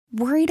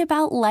Worried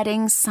about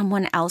letting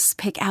someone else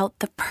pick out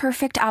the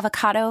perfect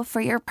avocado for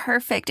your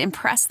perfect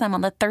impress them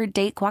on the third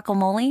date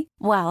guacamole?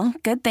 Well,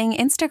 good thing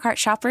Instacart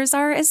shoppers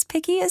are as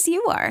picky as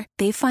you are.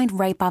 They find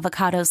ripe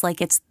avocados like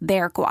it's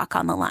their guac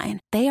on the line.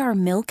 They are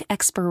milk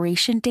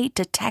expiration date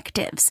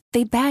detectives.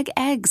 They bag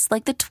eggs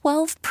like the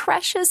 12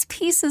 precious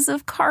pieces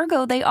of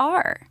cargo they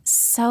are.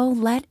 So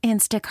let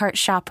Instacart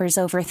shoppers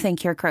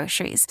overthink your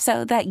groceries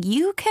so that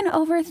you can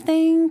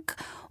overthink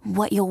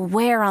what you'll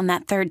wear on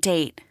that third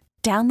date.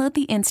 Download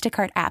the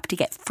Instacart app to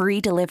get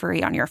free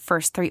delivery on your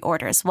first 3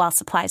 orders while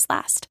supplies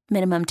last.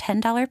 Minimum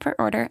 $10 per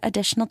order.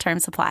 Additional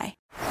terms apply.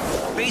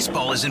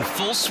 Baseball is in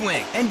full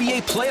swing.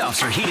 NBA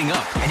playoffs are heating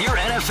up, and your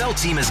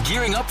NFL team is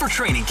gearing up for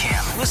training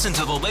camp. Listen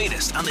to the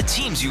latest on the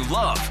teams you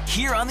love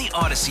here on the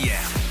Odyssey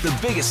app. The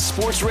biggest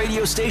sports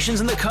radio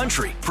stations in the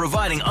country,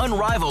 providing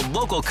unrivaled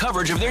local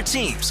coverage of their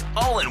teams,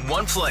 all in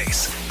one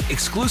place.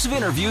 Exclusive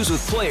interviews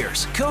with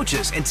players,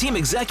 coaches, and team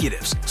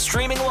executives,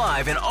 streaming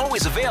live and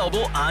always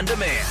available on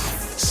demand.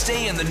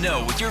 Stay in the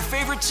know with your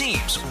favorite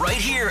teams right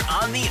here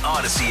on the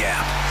Odyssey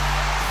app.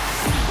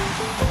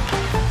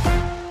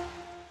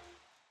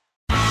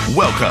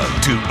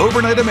 Welcome to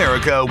Overnight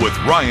America with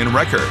Ryan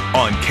Recker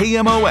on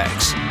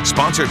KMOX.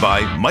 Sponsored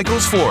by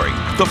Michael's Flooring,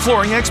 the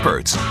flooring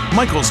experts.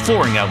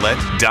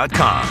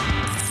 MichaelsFlooringOutlet.com.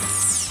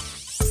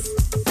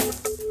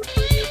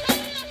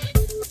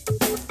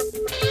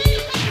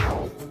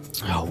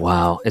 Oh,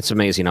 wow. It's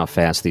amazing how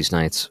fast these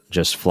nights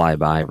just fly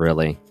by,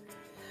 really.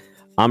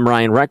 I'm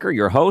Ryan Recker,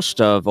 your host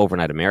of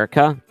Overnight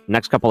America.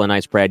 Next couple of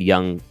nights, Brad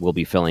Young will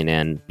be filling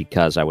in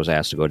because I was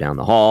asked to go down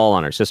the hall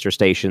on our sister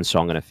station, so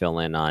I'm going to fill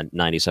in on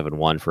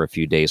 97.1 for a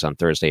few days on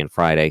Thursday and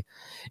Friday.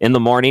 In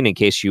the morning, in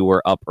case you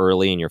were up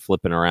early and you're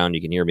flipping around,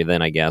 you can hear me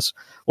then, I guess.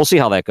 We'll see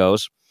how that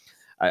goes.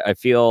 I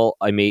feel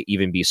I may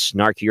even be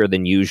snarkier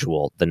than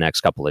usual the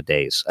next couple of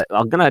days.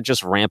 I'm going to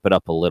just ramp it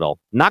up a little.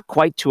 Not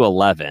quite to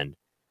 11,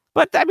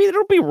 but I mean,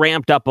 it'll be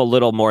ramped up a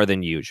little more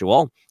than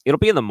usual. It'll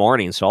be in the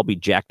morning, so I'll be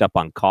jacked up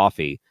on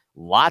coffee.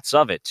 Lots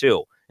of it,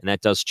 too. And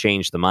that does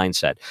change the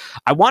mindset.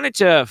 I wanted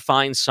to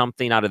find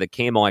something out of the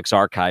KMOX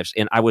archives,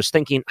 and I was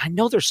thinking, I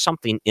know there's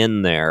something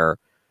in there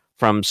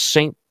from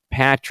St.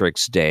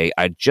 Patrick's Day.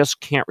 I just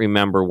can't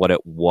remember what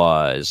it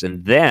was.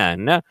 And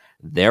then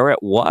there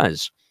it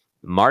was,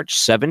 March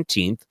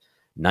 17th,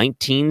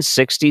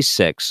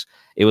 1966.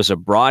 It was a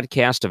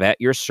broadcast of At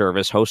Your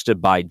Service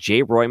hosted by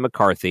J. Roy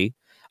McCarthy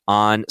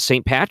on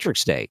St.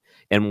 Patrick's Day.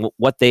 And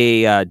what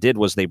they did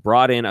was they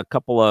brought in a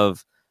couple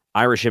of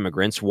Irish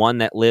immigrants, one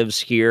that lives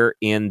here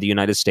in the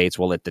United States,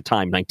 well, at the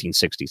time,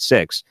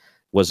 1966,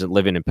 was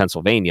living in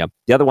Pennsylvania.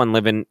 The other one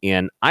living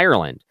in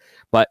Ireland,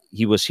 but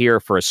he was here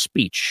for a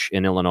speech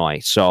in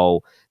Illinois.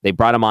 So they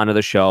brought him onto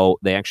the show.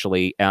 They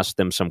actually asked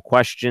them some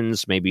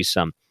questions, maybe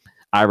some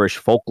Irish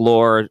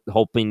folklore,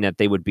 hoping that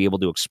they would be able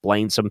to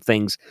explain some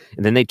things.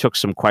 And then they took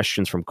some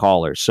questions from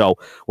callers. So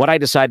what I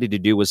decided to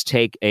do was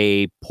take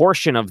a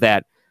portion of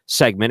that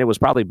segment. It was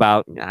probably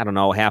about, I don't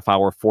know, half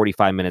hour,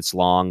 45 minutes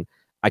long.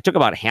 I took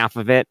about half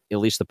of it, at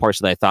least the parts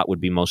that I thought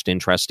would be most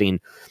interesting.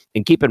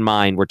 And keep in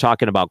mind, we're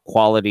talking about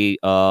quality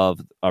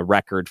of a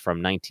record from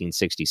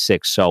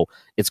 1966. So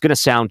it's going to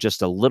sound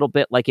just a little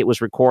bit like it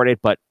was recorded,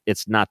 but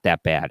it's not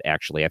that bad,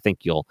 actually. I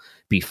think you'll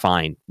be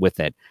fine with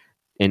it.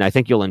 And I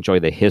think you'll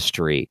enjoy the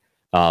history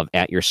of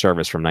At Your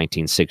Service from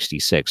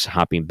 1966,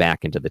 hopping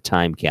back into the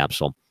time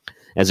capsule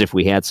as if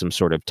we had some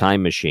sort of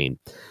time machine,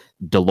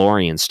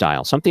 DeLorean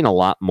style, something a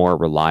lot more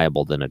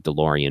reliable than a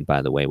DeLorean,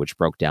 by the way, which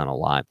broke down a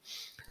lot.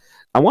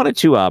 I wanted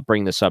to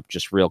bring this up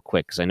just real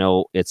quick because I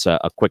know it's a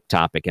quick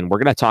topic, and we're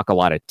going to talk a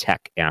lot of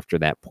tech after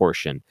that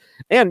portion.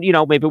 And, you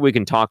know, maybe we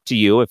can talk to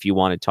you if you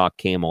want to talk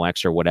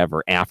KMOX or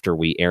whatever after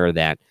we air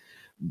that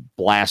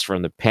blast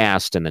from the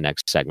past in the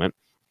next segment.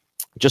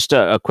 Just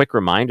a quick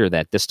reminder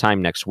that this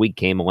time next week,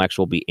 KMOX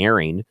will be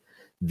airing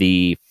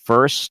the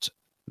first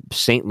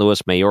St.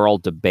 Louis mayoral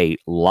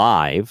debate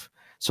live.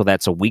 So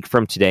that's a week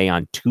from today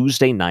on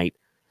Tuesday night,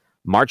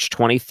 March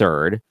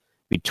 23rd.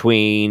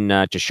 Between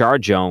Tashar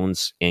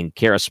Jones and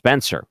Kara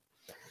Spencer.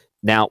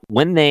 Now,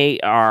 when they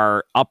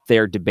are up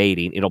there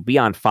debating, it'll be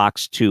on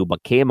Fox 2,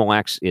 but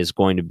KMOX is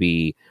going to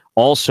be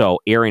also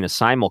airing a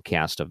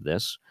simulcast of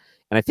this.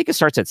 And I think it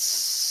starts at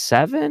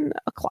 7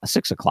 o'clock,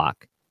 6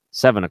 o'clock,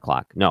 7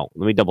 o'clock. No,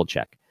 let me double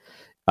check.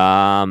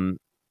 Yeah,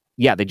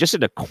 they just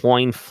did a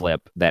coin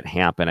flip that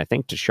happened. I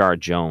think Tashar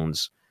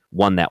Jones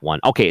won that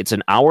one. Okay, it's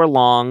an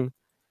hour-long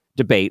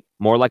debate,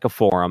 more like a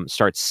forum.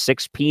 Starts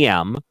 6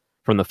 p.m.,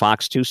 from the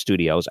Fox 2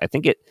 studios. I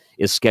think it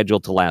is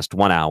scheduled to last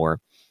 1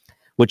 hour,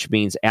 which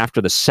means after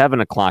the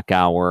 7 o'clock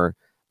hour,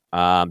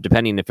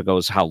 depending if it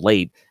goes how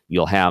late,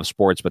 you'll have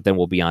sports, but then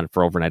we'll be on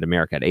for Overnight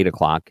America at 8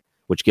 o'clock,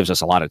 which gives us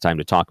a lot of time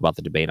to talk about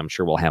the debate. I'm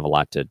sure we'll have a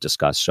lot to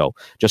discuss. So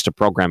just a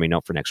programming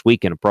note for next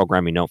week and a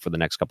programming note for the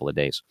next couple of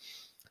days.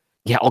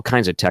 Yeah, all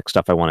kinds of tech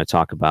stuff I want to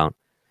talk about.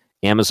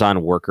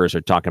 Amazon workers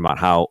are talking about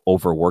how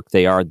overworked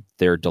they are.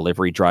 Their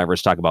delivery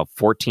drivers talk about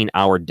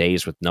 14-hour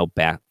days with no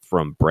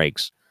bathroom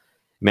breaks.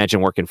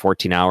 Imagine working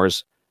 14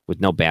 hours with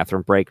no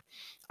bathroom break.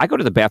 I go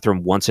to the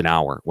bathroom once an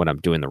hour when I'm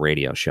doing the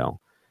radio show.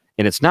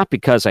 And it's not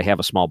because I have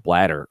a small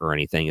bladder or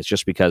anything. It's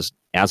just because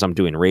as I'm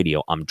doing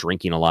radio, I'm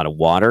drinking a lot of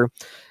water.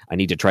 I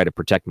need to try to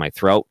protect my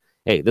throat.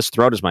 Hey, this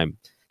throat is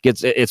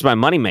it's my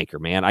moneymaker,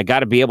 man. I got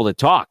to be able to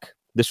talk.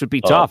 This would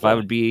be tough. I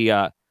would be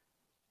I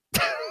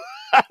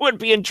would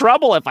be in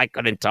trouble if I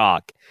couldn't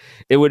talk.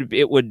 It would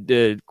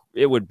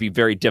be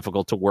very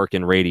difficult to work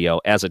in radio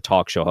as a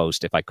talk show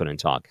host if I couldn't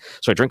talk.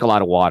 So I drink a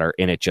lot of water,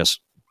 and it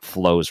just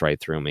flows right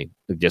through me,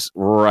 just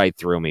right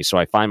through me. So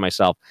I find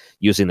myself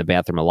using the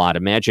bathroom a lot.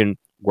 Imagine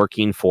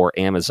working for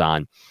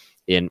Amazon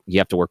and you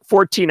have to work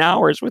 14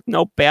 hours with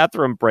no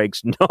bathroom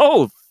breaks.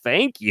 No,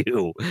 thank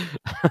you.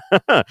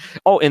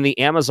 Oh, and the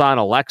Amazon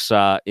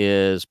Alexa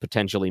is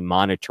potentially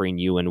monitoring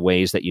you in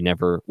ways that you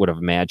never would have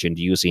imagined,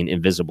 using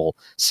invisible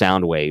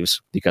sound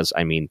waves, because,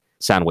 I mean,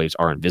 sound waves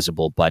are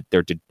invisible, but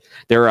they're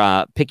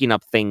picking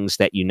up things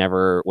that you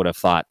never would have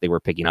thought they were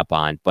picking up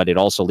on. But it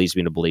also leads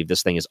me to believe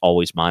this thing is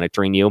always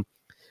monitoring you,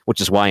 which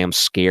is why I'm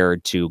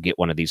scared to get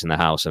one of these in the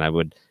house, and I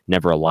would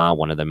never allow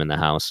one of them in the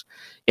house.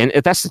 And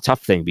that's the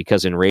tough thing,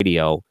 because in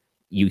radio,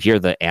 you hear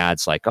the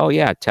ads like, oh,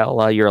 yeah,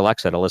 tell your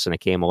Alexa to listen to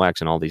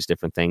KMOX and all these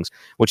different things,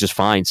 which is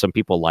fine. Some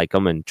people like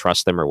them and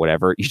trust them or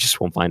whatever. You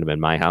just won't find them in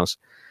my house.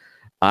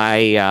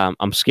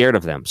 I'm scared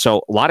of them.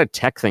 So a lot of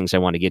tech things I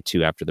want to get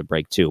to after the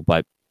break, too.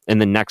 But in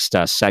the next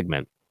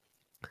segment,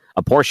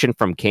 a portion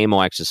from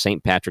KMOX's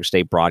St. Patrick's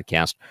Day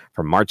broadcast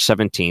from March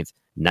 17th,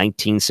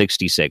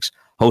 1966,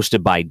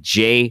 hosted by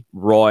J.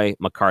 Roy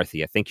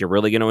McCarthy. I think you're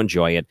really going to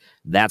enjoy it.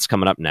 That's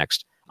coming up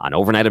next on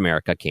Overnight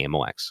America,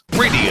 KMOX.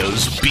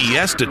 Radio's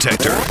BS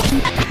detector.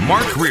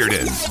 Mark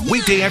Reardon,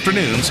 weekday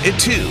afternoons at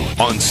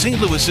 2 on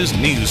St. Louis's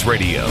News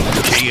Radio,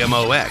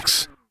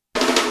 KMOX.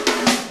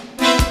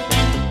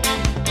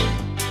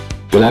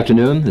 Good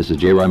afternoon. This is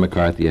J. Roy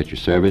McCarthy at your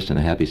service, and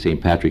a happy St.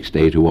 Patrick's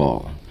Day to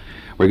all.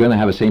 We're going to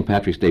have a St.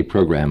 Patrick's Day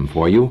program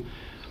for you.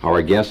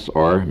 Our guests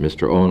are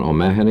Mr. Owen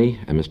O'Mahony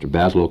and Mr.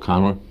 Basil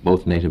O'Connell,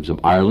 both natives of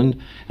Ireland.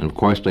 And of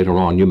course, later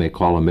on, you may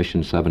call on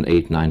mission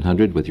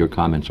 78900 with your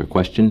comments or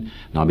question.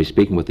 And I'll be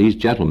speaking with these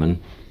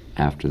gentlemen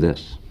after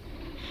this.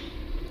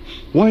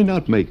 Why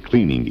not make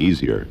cleaning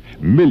easier?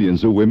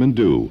 Millions of women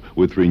do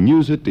with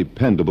Renews-It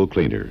Dependable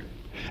Cleaner.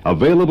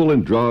 Available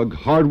in drug,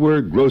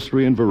 hardware,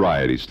 grocery, and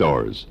variety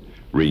stores.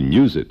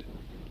 Renews-It.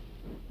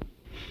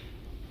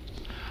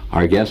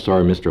 Our guests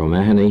are Mr.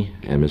 O'Mahony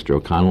and Mr.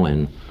 O'Connell,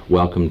 and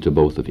welcome to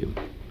both of you.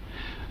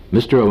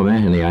 Mr.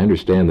 O'Mahony, I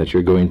understand that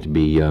you're going to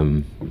be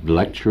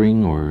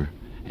lecturing or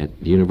at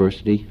the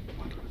University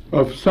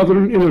of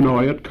Southern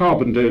Illinois at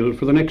Carbondale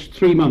for the next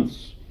 3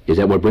 months. Is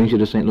that what brings you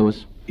to St.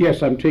 Louis?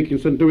 Yes, I'm taking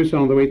St. Louis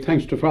on the way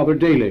thanks to Father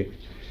Daly.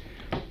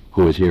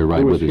 Who is here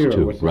with us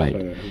too.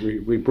 Right.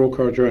 We broke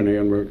our journey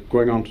and we're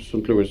going on to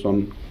St. Louis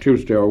on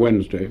Tuesday or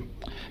Wednesday.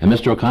 And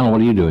Mr. O'Connell,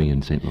 what are you doing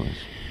in St. Louis?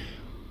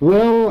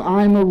 Well,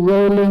 I'm a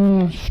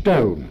rolling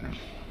stone.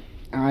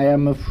 I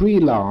am a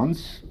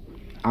freelance.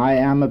 I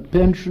am a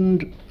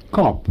pensioned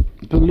cop,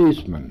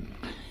 policeman.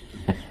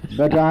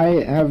 But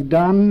I have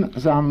done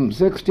some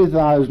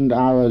 60,000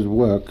 hours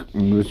work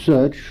in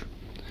research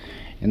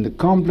in the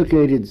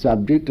complicated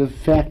subject of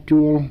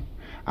factual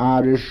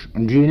Irish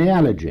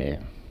genealogy.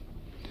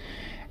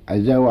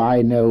 Though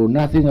I know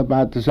nothing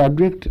about the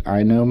subject,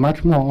 I know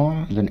much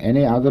more than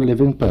any other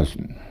living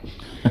person.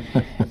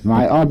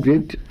 My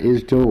object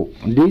is to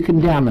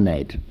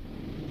decontaminate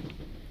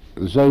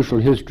the social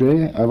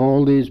history of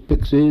all these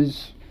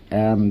pixies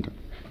and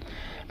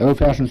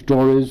old-fashioned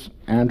stories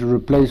and to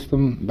replace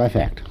them by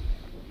fact.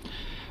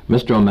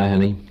 Mr.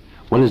 O'Mahony,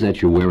 what is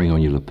that you're wearing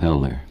on your lapel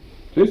there?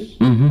 This?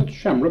 That's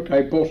Shamrock.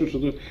 I bought it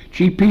at the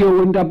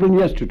GPO in Dublin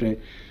yesterday,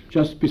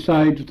 just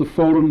beside the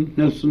fallen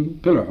Nelson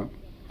pillar.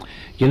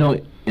 You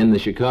know, in the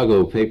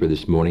Chicago paper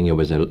this morning, there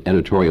was an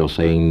editorial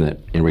saying that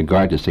in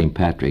regard to St.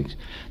 Patrick's,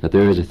 that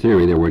there is a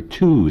theory there were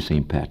two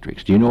St.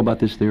 Patrick's. Do you know about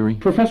this theory?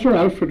 Professor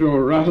Alfred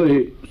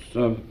O'Reilly's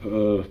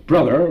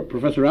brother,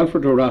 Professor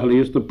Alfred O'Reilly,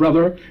 is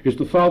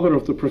the father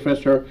of the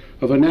professor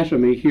of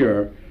anatomy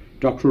here,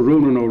 Dr.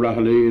 Ronan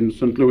O'Reilly in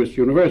St. Louis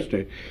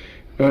University.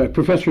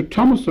 Professor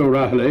Thomas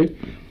O'Reilly,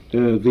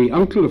 the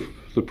uncle of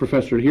the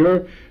professor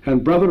here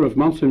and brother of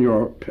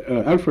Monsignor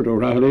Alfred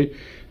O'Reilly,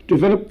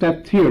 developed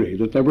that theory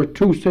that there were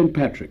two St.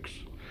 Patrick's.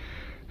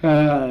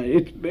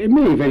 It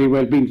may very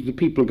well be that the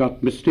people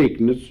got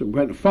mistaken. It's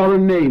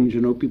foreign names,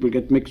 people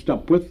get mixed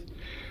up with.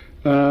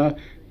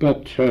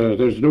 But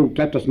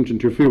that doesn't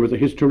interfere with the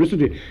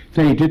historicity.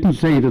 They didn't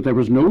say that there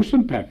was no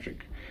St.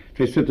 Patrick.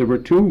 They said there were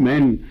two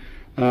men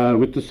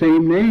with the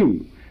same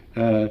name,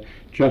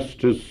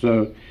 just as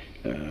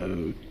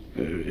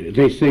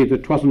they say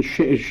that 'twasn't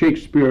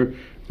Shakespeare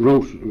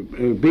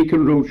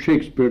Bacon wrote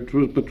Shakespeare,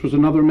 but 'twas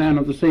another man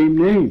of the same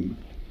name.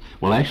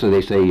 Well, actually,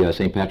 they say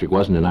St. Patrick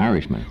wasn't an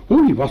Irishman.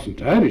 Oh, he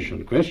wasn't Irish,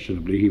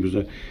 unquestionably. He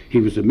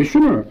was a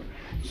missioner,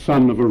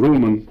 son of a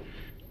Roman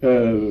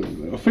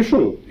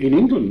official in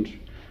England.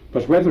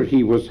 But whether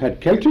he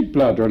had Celtic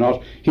blood or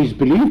not, he's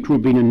believed to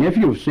have been a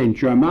nephew of St.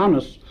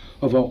 Germanus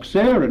of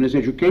Auxerre, and his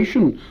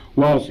education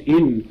was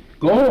in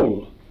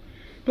Gaul.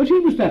 But he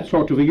was that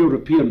sort of a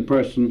European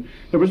person.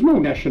 There was no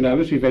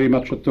nationality very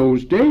much at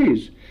those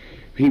days.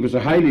 He was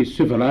a highly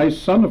civilized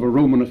son of a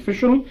Roman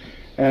official,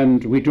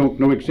 and we don't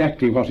know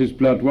exactly what his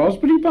blood was,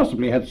 but he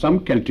possibly had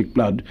some Celtic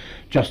blood,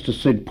 just as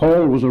St.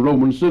 Paul was a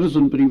Roman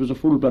citizen, but he was a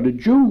full-blooded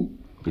Jew.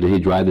 Did he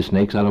drive the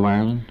snakes out of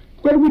Ireland?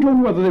 Well, we don't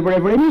know whether there were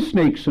ever any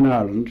snakes in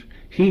Ireland.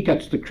 He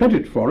gets the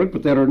credit for it,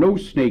 but there are no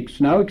snakes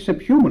now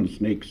except human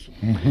snakes,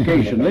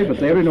 occasionally, but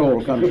they're in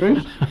all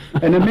countries.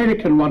 An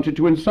American wanted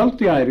to insult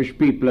the Irish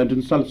people and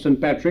insult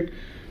St. Patrick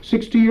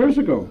 60 years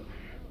ago.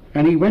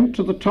 And he went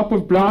to the top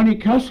of Blarney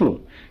Castle,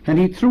 and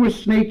he threw a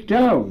snake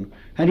down,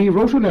 and he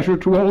wrote a letter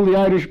to all the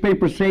Irish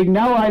papers saying,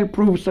 now I'll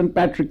prove St.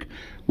 Patrick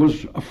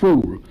was a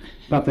fool.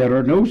 But there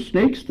are no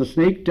snakes. The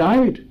snake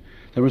died.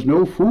 There was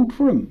no food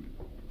for him.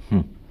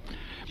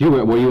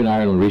 Were you in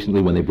Ireland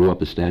recently when they blew up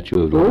the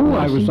statue of Lord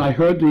Nelson? I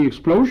heard the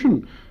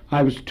explosion.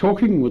 I was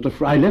talking with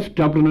I left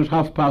Dublin at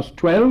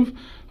 12:30.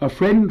 A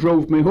friend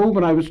drove me home,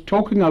 and I was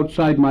talking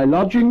outside my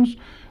lodgings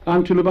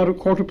until about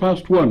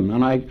 1:15,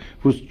 and I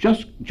was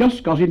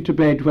just got into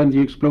bed when the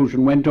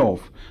explosion went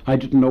off. I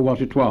didn't know what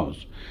it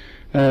was.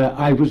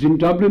 I was in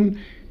Dublin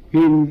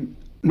in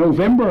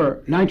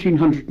November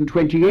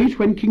 1928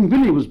 when King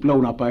Billy was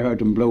blown up. I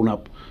heard him blown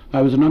up.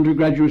 I was an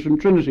undergraduate in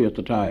Trinity at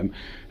the time,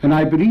 and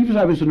I believe that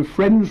I was in a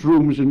friend's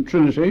rooms in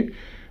Trinity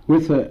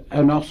with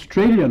an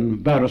Australian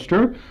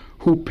barrister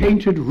who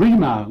painted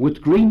Rima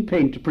with green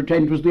paint to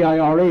pretend it was the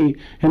IRA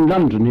in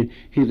London.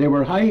 They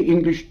were high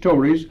English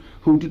Tories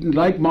who didn't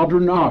like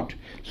modern art,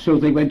 so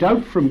they went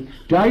out from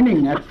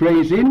dining at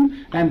Gray's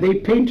Inn and they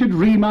painted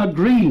Rima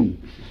green,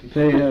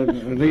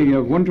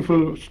 the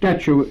wonderful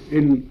statue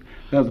in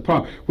the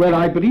park. Well,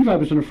 I believe I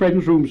was in a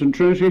friend's rooms in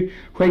Trinity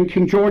when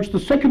King George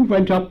II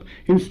went up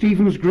in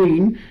Stephen's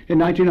Green in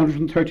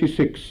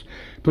 1936.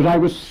 But I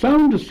was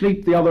sound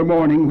asleep the other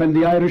morning when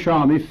the Irish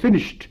Army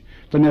finished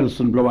the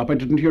Nelson blow-up. I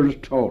didn't hear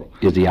it at all.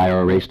 Is the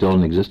IRA still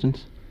in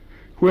existence?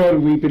 Well,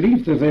 we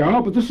believe that they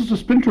are, but this is a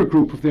splinter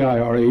group of the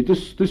IRA.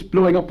 This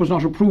blowing up was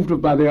not approved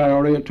of by the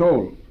IRA at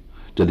all.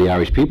 Did the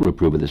Irish people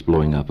approve of this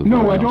blowing up of No,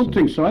 Lord I Nelson? don't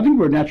think so. I think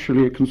we're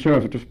naturally a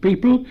conservative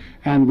people,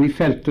 and we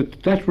felt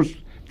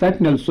that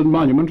Nelson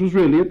monument was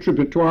really a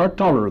tribute to our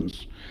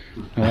tolerance.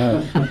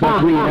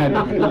 That we had.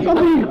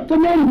 The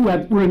men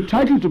who were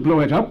entitled to blow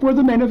it up were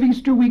the men of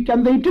Easter week,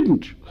 and they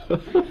didn't.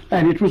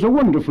 And it was a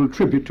wonderful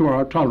tribute to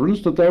our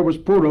tolerance that there was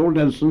poor old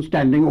Nelson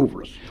standing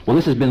over us. Well,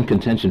 this has been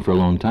contention for a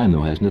long time,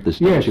 though, hasn't it, this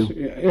statue?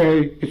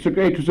 Yes,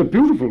 it was a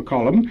beautiful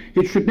column.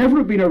 It should never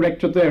have been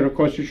erected there, of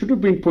course. It should have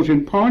been put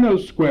in Parnell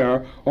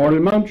Square or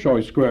in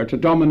Mountjoy Square to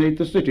dominate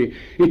the city.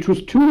 It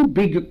was too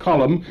big a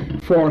column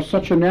for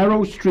such a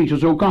narrow street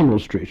as O'Connell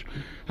Street.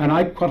 And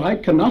what I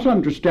cannot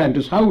understand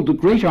is how the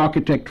great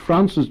architect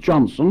Francis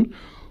Johnson,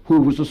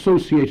 who was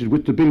associated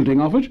with the building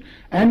of it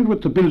and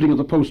with the building of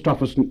the post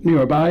office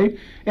nearby,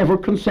 ever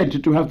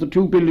consented to have the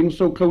two buildings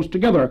so close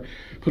together.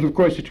 But of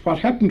course what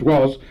happened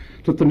was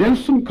that the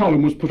Nelson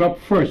column was put up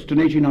first in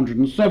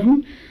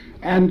 1807,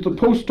 and the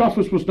post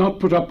office was not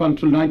put up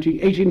until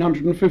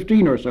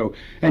 1815 or so,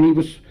 and he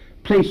was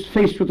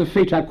faced with a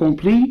fait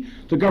accompli.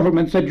 The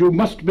government said, you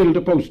must build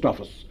a post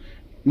office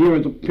near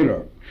the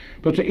pillar.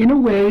 But in a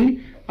way,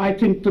 I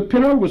think the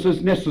pillar was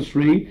as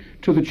necessary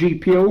to the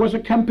GPO as a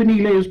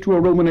campanile is to a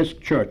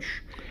Romanesque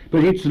church.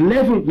 But it's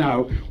levelled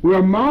now. We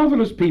are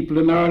marvellous people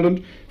in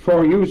Ireland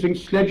for using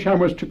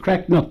sledgehammers to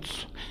crack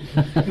nuts.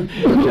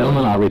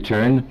 Gentlemen, I'll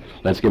return.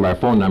 Let's give our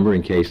phone number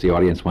in case the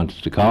audience wants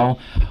to call.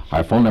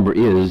 Our phone number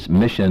is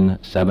Mission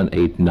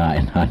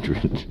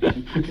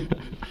 78900.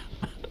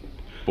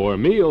 For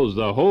meals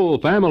the whole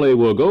family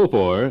will go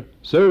for,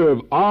 serve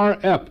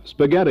RF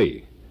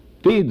Spaghetti.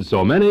 Feed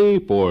so many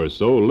for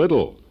so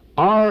little.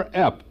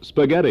 RF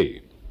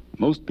Spaghetti.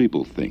 Most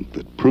people think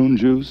that prune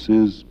juice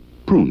is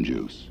prune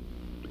juice.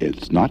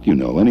 It's not, you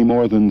know, any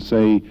more than,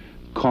 say,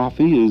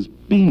 coffee is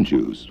bean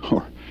juice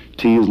or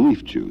tea is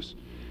leaf juice.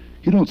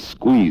 You don't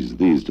squeeze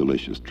these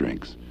delicious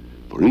drinks,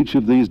 for each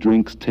of these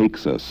drinks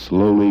takes a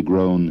slowly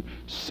grown,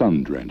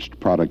 sun-drenched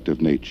product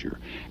of nature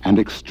and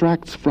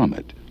extracts from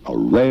it a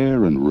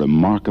rare and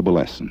remarkable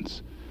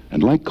essence.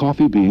 And like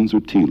coffee beans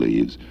or tea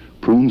leaves,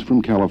 prunes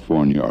from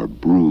California are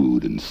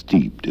brewed and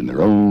steeped in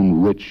their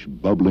own rich,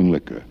 bubbling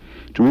liquor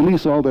to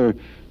release all their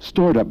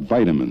stored-up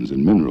vitamins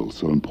and minerals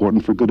so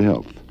important for good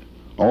health,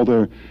 all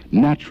their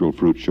natural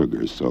fruit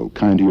sugars so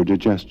kind to your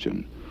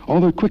digestion,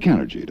 all their quick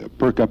energy to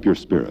perk up your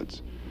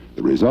spirits.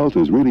 The result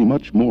is really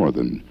much more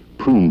than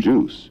prune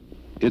juice.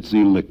 It's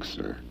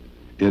elixir.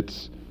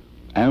 It's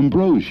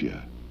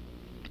ambrosia.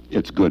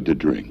 It's good to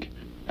drink,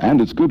 and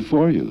it's good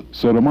for you.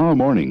 So tomorrow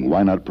morning,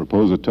 why not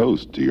propose a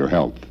toast to your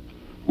health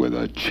with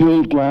a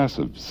chilled glass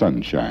of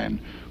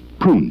sunshine,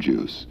 prune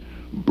juice,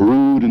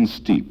 brewed and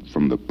steeped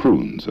from the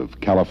prunes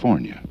of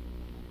California.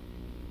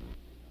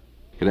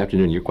 Good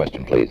afternoon. Your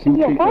question, please.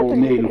 Yes, I would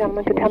like the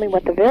gentleman to tell me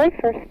what the very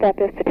first step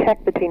is to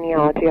check the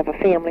genealogy of a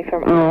family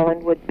from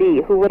Ireland would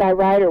be. Who would I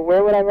write, or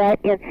where would I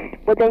write? And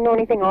would they know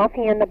anything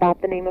offhand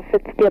about the name of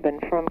Fitzgibbon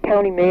from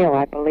County Mayo,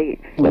 I believe?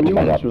 Let's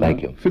find out.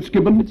 Thank you.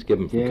 Fitzgibbon?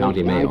 Fitzgibbon from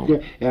County Mayo.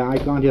 I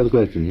can't hear the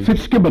question. Yes.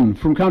 Fitzgibbon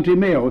from County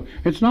Mayo.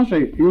 It's not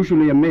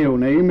usually a Mayo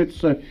name.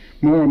 It's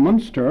more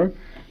Munster.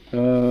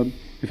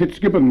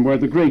 Fitzgibbon were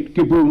the great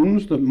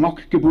Gibboons, the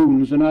mock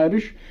Gibboons in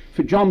Irish.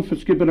 John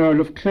Fitzgibbon,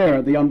 Earl of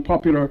Clare, the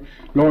unpopular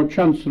Lord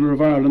Chancellor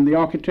of Ireland, the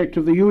architect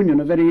of the Union,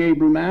 a very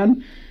able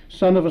man,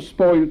 son of a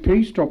spoiled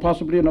priest, or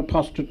possibly an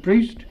apostate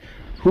priest,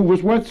 who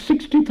was worth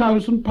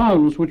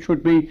 £60,000, which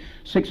would be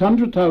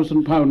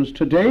 £600,000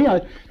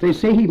 today. They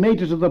say he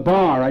made it to the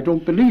bar. I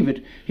don't believe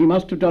it. He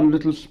must have done a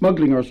little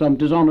smuggling or some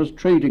dishonest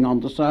trading on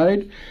the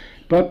side.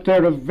 But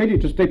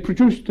they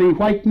produced the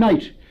White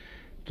Knight,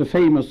 the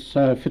famous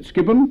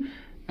Fitzgibbon,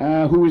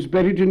 who is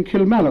buried in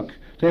Kilmallock.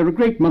 They're a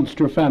great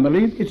Munster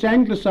family. It's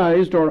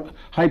anglicised or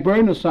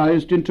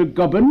hibernicised into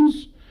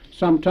Gubbins,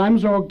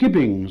 sometimes, or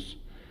Gibbings.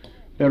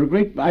 They're a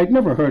great... I'd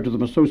never heard of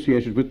them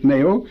associated with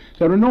Mayo.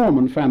 They're a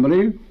Norman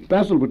family.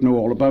 Basil would know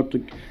all about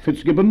the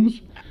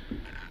Fitzgibbons.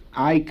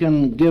 I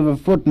can give a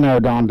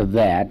footnote onto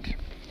that.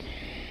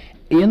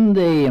 In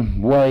the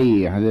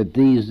way that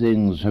these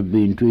things have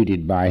been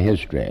treated by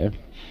history,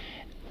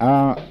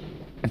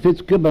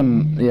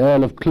 Fitzgibbon, the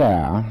Earl of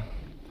Clare,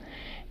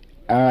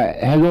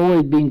 has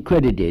always been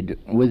credited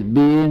with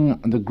being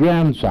the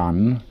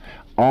grandson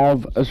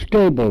of a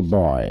stable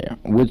boy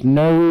with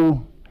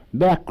no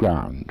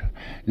background.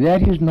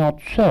 That is not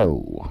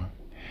so.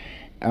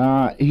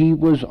 He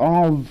was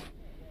of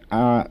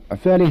a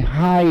fairly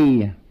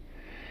high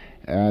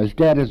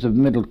status of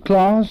middle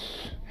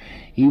class.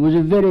 He was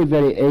a very,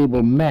 very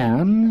able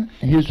man.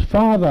 His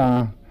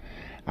father,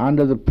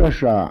 under the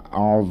pressure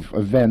of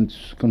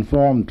events,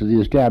 conformed to the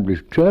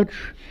established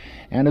church,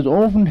 and as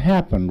often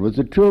happened with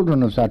the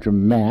children of such a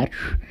match,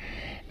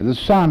 the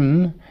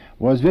son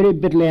was very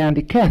bitterly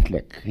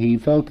anti-Catholic. He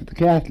felt that the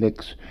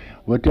Catholics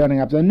were turning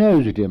up their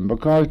nose at him,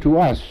 because to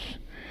us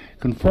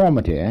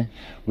conformity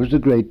was the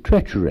great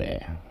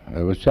treachery.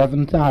 There were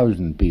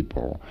 7,000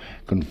 people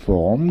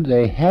conformed.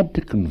 They had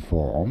to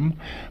conform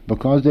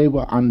because they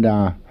were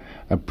under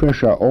a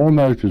pressure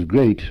almost as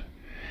great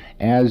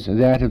as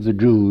that of the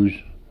Jews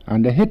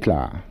under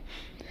Hitler.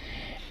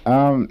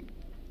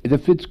 The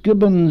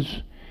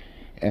Fitzgibbons,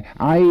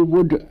 I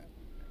would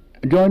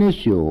join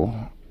issue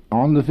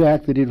on the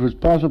fact that it was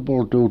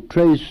possible to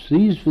trace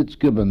these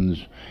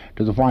Fitzgibbons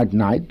to the White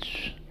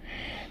Knights.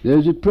 There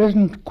is at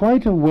present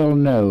quite a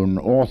well-known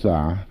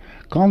author,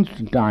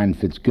 Constantine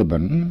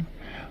Fitzgibbon,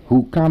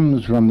 who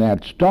comes from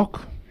that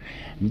stock,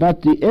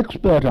 but the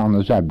expert on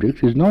the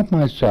subject is not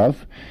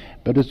myself,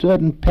 but a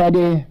certain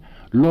Paddy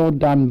Lord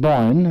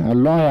Dunboyne, a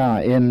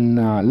lawyer in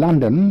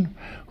London,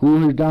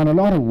 who has done a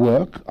lot of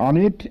work on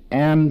it,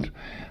 and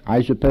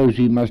I suppose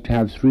he must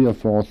have 3,000 or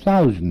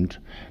 4,000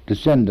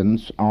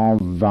 descendants of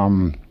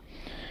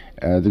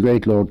the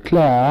great Lord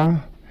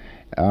Clare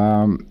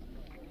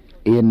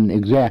in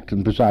exact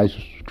and precise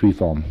tree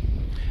form.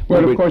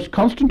 Well, of course,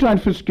 Constantine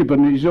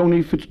Fitzgibbon is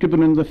only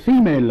Fitzgibbon in the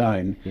female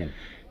line. Yes.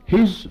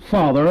 His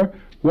father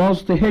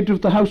was the head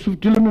of the House of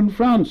Dillon in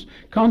France.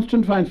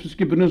 Constantine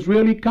Fitzgibbon is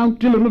really Count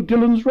Dillon of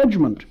Dillon's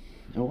regiment.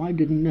 Oh, I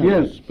didn't know.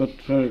 Yes, but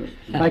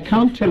I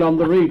can't tell on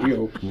the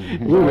radio.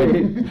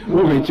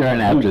 We'll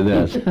return after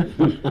this.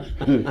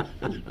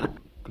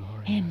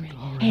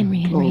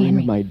 Henry,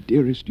 my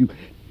dearest, you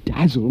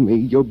dazzle me.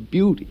 Your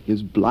beauty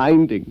is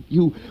blinding.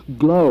 You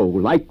glow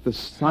like the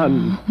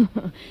sun.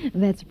 Oh,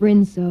 that's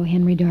Rinso,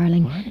 Henry,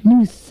 darling. What?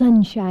 New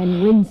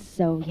Sunshine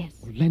Rinso, yes.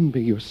 Lend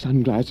me your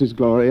sunglasses,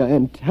 Gloria,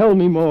 and tell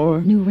me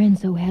more. New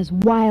Rinso has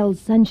wild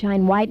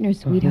sunshine whitener,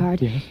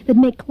 sweetheart, yes. that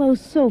make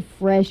clothes so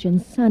fresh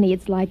and sunny.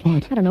 It's like,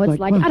 what? I don't know, it's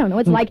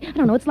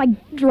it's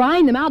like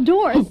drying them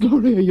outdoors. Oh,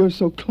 Gloria, you're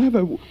so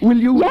clever. Will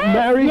you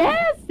marry?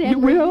 Yes, Henry, you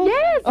will?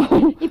 Yes.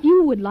 Oh. If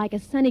you would like a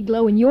sunny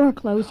glow in your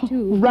clothes,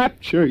 too.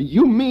 Rapture,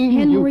 you mean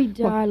Henry, you...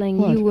 darling,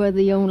 what? you are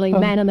the only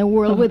man in the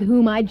world with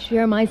whom I'd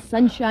share my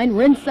sunshine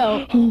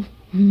Rinso. Oh,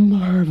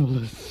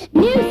 marvelous.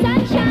 New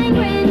Sunshine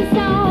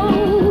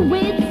Rinso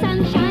with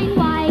sunshine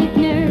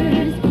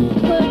whiteners.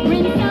 Put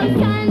Rinso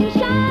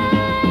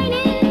sunshine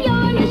in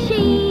your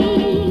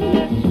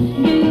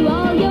machine. Do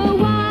all your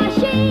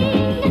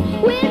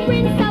washing with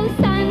Rinso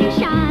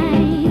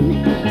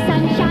sunshine.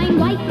 Sunshine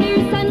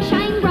whiteners,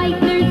 sunshine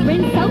brighteners,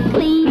 Rinso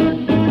clean.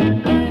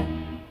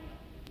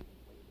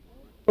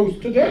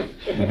 To death.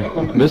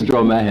 Mr.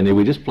 O'Mahony,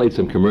 we just played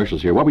some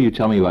commercials here. What were you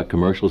telling me about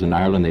commercials in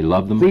Ireland? They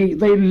love them?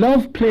 They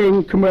love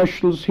playing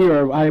commercials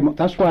here.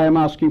 That's why I'm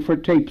asking for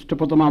tapes to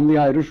put them on the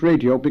Irish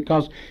radio,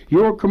 because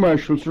your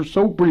commercials are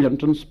so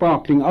brilliant and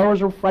sparkling.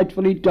 Ours are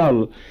frightfully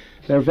dull.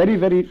 They're very,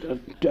 very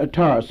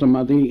tiresome.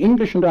 The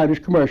English and Irish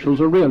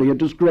commercials are really a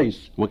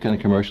disgrace. What kind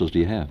of commercials do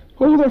you have?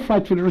 Oh, they're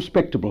frightfully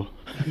respectable.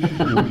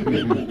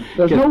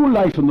 There's no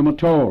life in them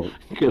at all.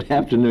 Good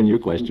afternoon. Your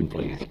question,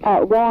 please.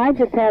 Well, I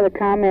just had a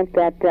comment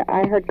that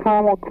I heard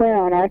Carmel Quinn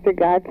on Arthur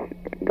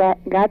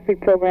Godfrey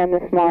program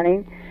this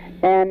morning,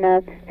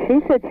 and she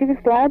said she was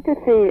glad to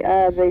see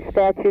the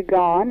statue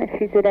gone.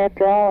 She said,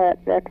 after all,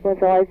 that was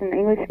always an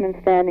Englishman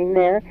standing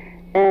there.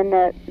 And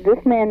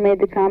this man made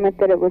the comment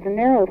that it was a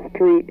narrow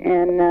street,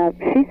 and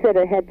she said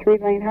it had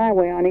 3-lane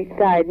highway on each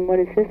side. And what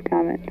is his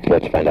comment?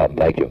 Let's find out.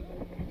 Thank you.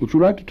 Would you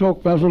like to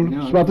talk, Basil?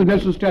 No. It's about the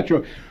Nelson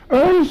statue.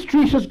 Earl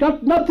Street has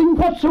got nothing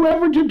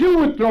whatsoever to do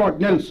with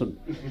Lord Nelson.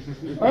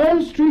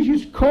 Earl Street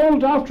is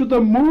called after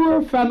the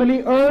Moore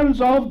family, Earls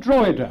of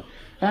Drogheda.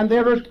 And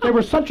they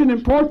were such an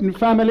important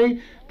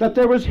family that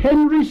there was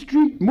Henry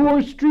Street,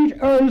 Moore Street,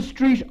 Earl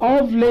Street,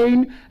 of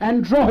Lane,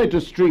 and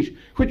Drogheda Street,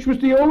 which was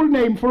the old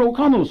name for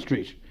O'Connell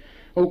Street.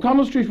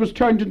 O'Connell Street was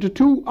turned into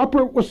two.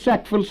 Upper was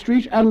Sackville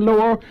Street and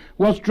lower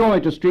was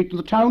Drogheda Street,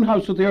 the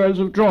townhouse of the Earls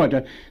of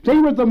Drogheda. They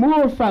were the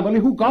Moore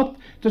family who got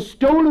the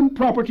stolen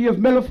property of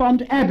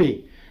Mellifont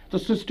Abbey, the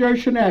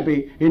Cistercian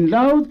Abbey in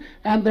Louth,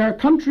 and their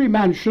country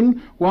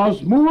mansion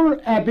was Moore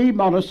Abbey,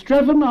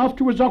 Monastrevin,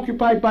 afterwards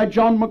occupied by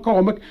John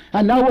McCormack,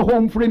 and now a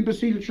home for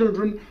imbecile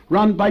children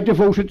run by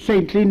devoted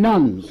saintly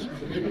nuns.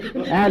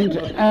 And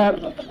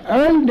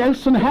Earl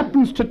Nelson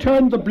happens to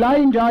turn the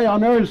blind eye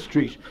on Earl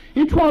Street.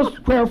 It was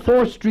where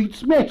four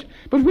streets met,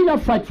 but we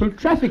have frightful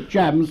traffic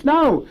jams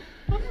now.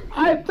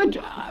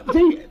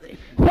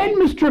 When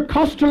Mr.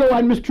 Costello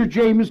and Mr.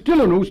 James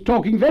Dillon, who's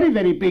talking very,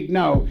 very big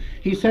now,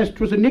 he says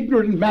 'twas an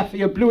ignorant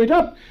mafia blew it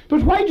up,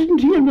 but why didn't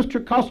he and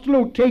Mr.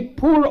 Costello take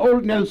poor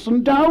old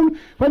Nelson down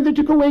when they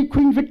took away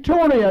Queen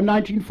Victoria in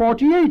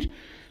 1948?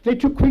 They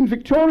took Queen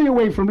Victoria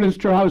away from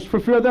Leinster House for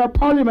fear their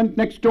parliament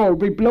next door would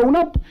be blown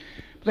up.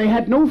 They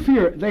had no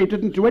fear. They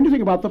didn't do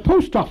anything about the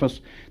post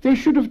office. They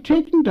should have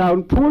taken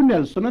down poor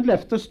Nelson and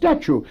left the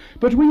statue.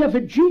 But we have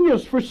a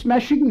genius for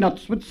smashing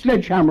nuts with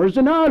sledgehammers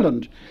in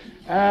Ireland.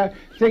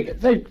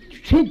 They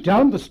take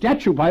down the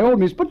statue by all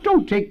means, but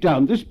don't take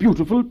down this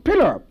beautiful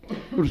pillar.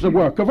 It was a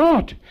work of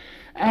art.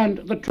 And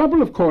the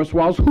trouble, of course,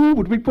 was who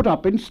would we put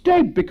up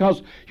instead,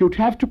 because you'd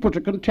have to put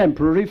a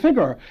contemporary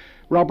figure.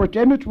 Robert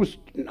Emmet was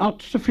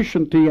not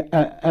sufficiently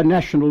a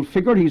national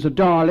figure. He's a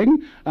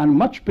darling and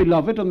much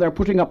beloved, and they're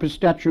putting up his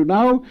statue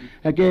now,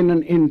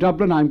 again in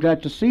Dublin, I'm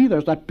glad to see.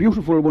 There's that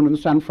beautiful one in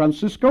San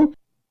Francisco.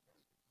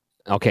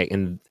 Okay,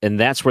 and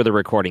that's where the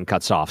recording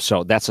cuts off.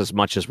 So that's as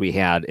much as we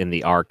had in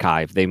the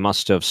archive. They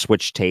must have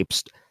switched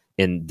tapes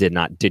and did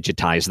not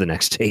digitize the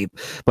next tape.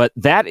 But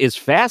that is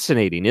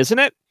fascinating, isn't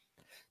it?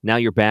 Now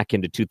you're back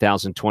into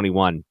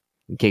 2021.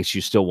 In case you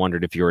still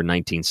wondered if you were in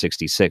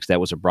 1966, that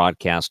was a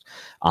broadcast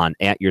on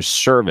At Your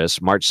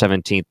Service, March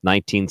 17th,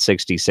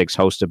 1966,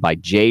 hosted by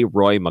J.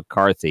 Roy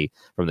McCarthy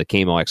from the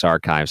KMOX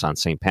archives on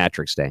St.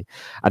 Patrick's Day.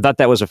 I thought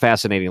that was a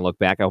fascinating look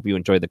back. I hope you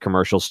enjoyed the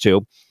commercials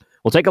too.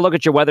 We'll take a look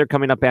at your weather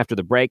coming up after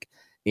the break.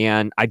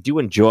 And I do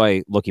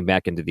enjoy looking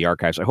back into the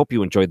archives. I hope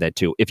you enjoyed that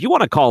too. If you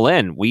want to call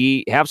in,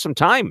 we have some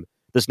time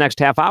this next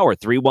half hour,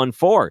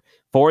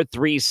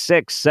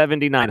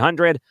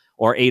 314-436-7900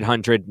 or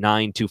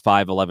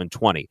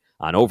 800-925-1120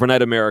 on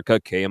Overnight America,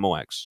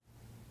 KMOX.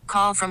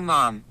 Call from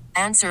mom.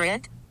 Answer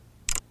it.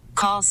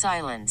 Call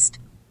silenced.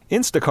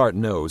 Instacart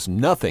knows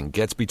nothing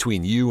gets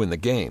between you and the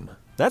game.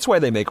 That's why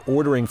they make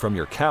ordering from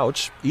your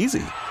couch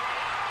easy.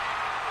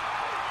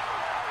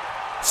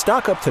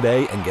 Stock up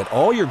today and get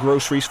all your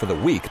groceries for the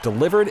week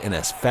delivered in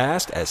as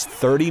fast as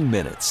 30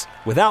 minutes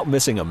without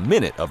missing a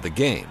minute of the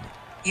game.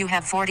 You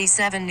have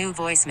 47 new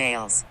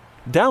voicemails.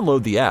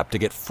 Download the app to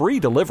get free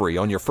delivery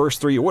on your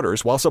first 3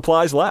 orders while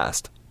supplies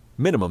last.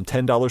 Minimum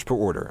 $10 per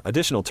order.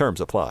 Additional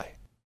terms apply.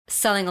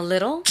 Selling a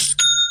little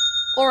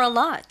or a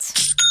lot?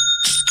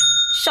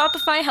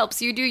 Shopify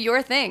helps you do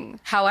your thing,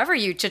 however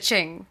you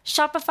cha-ching.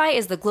 Shopify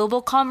is the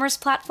global commerce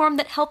platform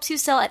that helps you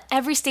sell at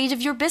every stage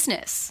of your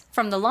business.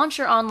 From the launch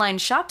your online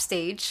shop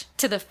stage,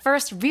 to the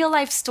first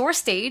real-life store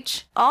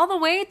stage, all the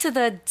way to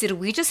the did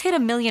we just hit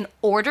 1 million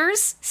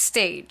orders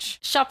stage.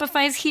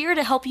 Shopify's here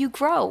to help you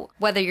grow.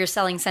 Whether you're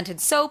selling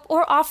scented soap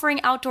or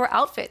offering outdoor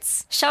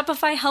outfits,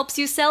 Shopify helps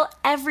you sell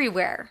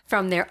everywhere.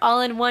 From their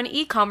all-in-one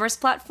e-commerce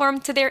platform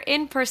to their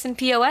in-person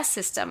POS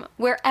system.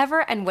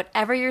 Wherever and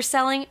whatever you're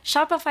selling,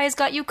 Shopify's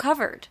got you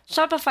covered.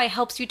 Shopify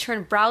helps you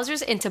turn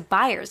browsers into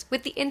buyers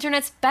with the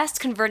internet's best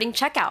converting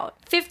checkout.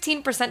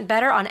 15%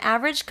 better on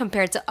average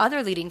compared to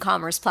other leading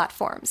commerce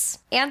platforms.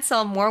 And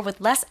sell more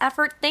with less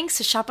effort thanks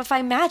to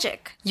Shopify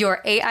Magic, your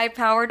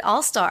AI-powered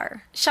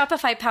all-star.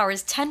 Shopify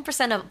powers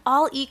 10% of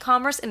all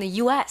e-commerce in the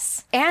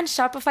U.S. And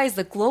Shopify is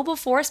the global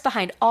force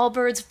behind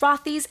Allbirds,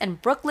 Rothy's, and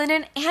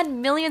Brooklinen,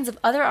 and millions of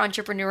other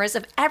entrepreneurs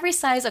of every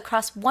size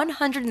across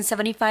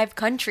 175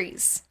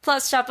 countries.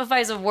 Plus,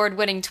 Shopify's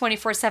award-winning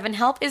 24/7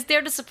 help is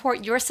there to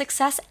support your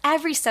success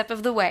every step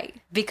of the way.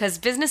 Because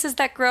businesses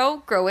that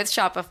grow, grow with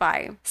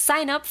Shopify.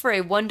 Sign up for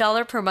a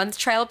 $1 per month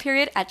trial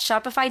period at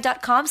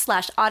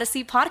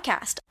shopify.com/Odyssey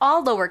Podcast,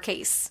 all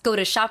lowercase. Go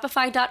to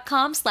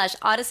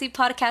shopify.com/Odyssey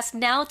Podcast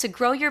now to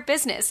grow your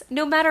business,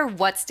 no matter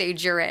what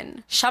stage you're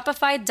in.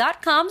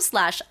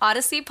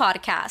 Shopify.com/Odyssey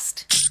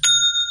Podcast.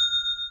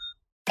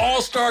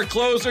 All-star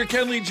closer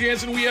Kenley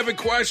Jansen, we have a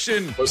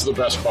question. What's the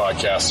best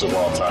podcast of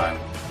all time?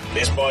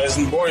 Baseball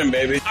isn't boring,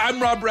 baby.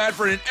 I'm Rob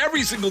Bradford, and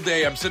every single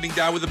day I'm sitting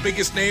down with the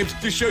biggest names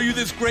to show you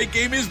this great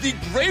game is the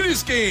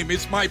greatest game.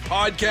 It's my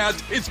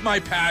podcast. It's my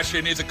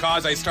passion. It's a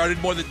cause I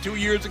started more than 2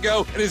 years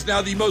ago and is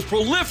now the most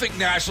prolific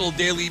national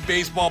daily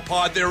baseball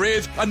pod there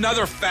is.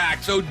 Another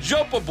fact. So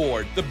jump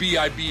aboard the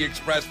BIB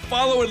Express.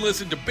 Follow and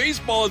listen to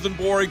Baseball Isn't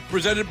Boring,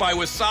 presented by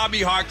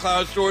Wasabi Hot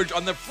Cloud Storage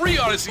on the free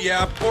Odyssey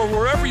app or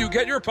wherever you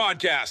get your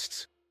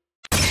podcasts.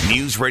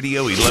 News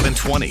Radio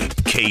 1120,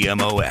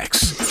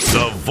 KMOX,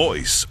 the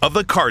voice of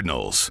the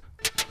Cardinals.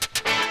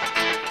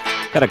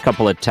 Got a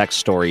couple of text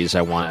stories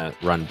I want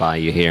to run by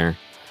you here.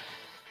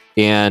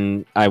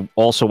 And I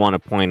also want to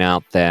point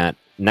out that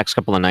next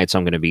couple of nights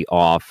I'm going to be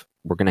off.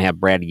 We're going to have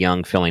Brad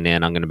Young filling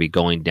in. I'm going to be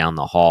going down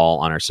the hall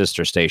on our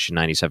sister station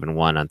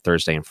 97.1 on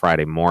Thursday and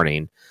Friday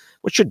morning,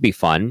 which should be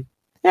fun.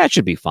 Yeah, it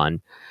should be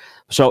fun.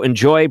 So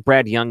enjoy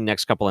Brad Young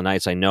next couple of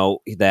nights. I know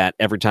that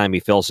every time he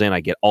fills in,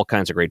 I get all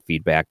kinds of great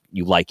feedback.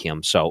 You like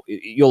him, so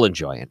you'll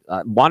enjoy it.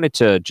 I wanted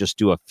to just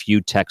do a few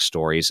text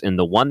stories, and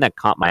the one that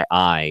caught my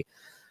eye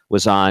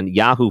was on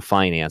Yahoo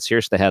Finance.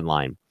 Here's the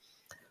headline.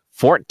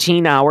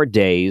 14-hour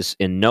days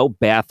and no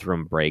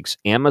bathroom breaks.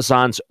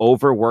 Amazon's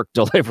overworked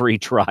delivery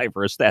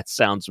drivers. That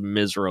sounds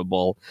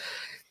miserable.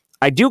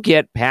 I do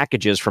get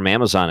packages from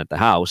Amazon at the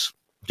house.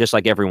 Just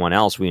like everyone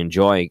else, we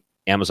enjoy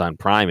Amazon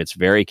Prime. It's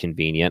very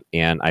convenient,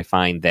 and I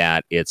find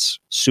that it's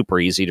super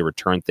easy to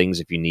return things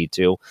if you need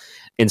to.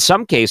 In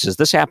some cases,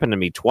 this happened to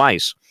me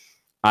twice.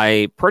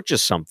 I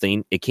purchased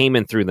something. It came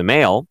in through the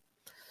mail.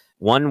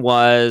 One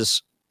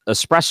was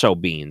espresso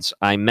beans.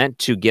 I meant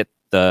to get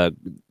the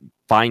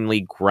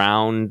finely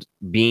ground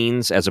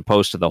beans as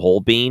opposed to the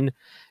whole bean,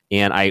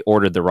 and I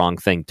ordered the wrong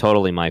thing.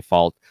 Totally my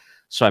fault.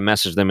 So I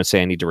messaged them and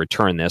say I need to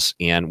return this.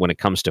 And when it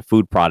comes to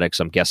food products,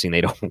 I'm guessing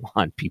they don't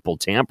want people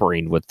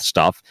tampering with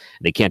stuff.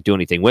 They can't do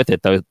anything with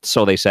it, though.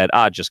 So they said,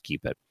 just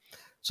keep it.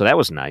 So that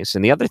was nice.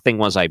 And the other thing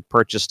was I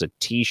purchased a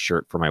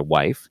T-shirt for my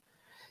wife.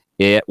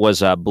 It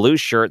was a blue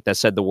shirt that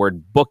said the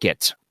word "book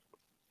it."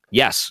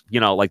 Yes,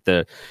 like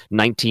the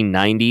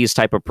 1990s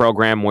type of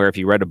program where if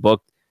you read a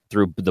book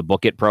through the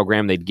Book It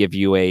program, they'd give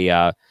you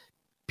a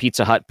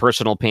Pizza Hut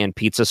personal pan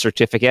pizza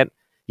certificate.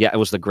 Yeah, it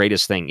was the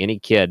greatest thing. Any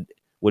kid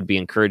would be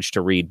encouraged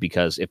to read,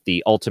 because if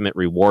the ultimate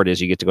reward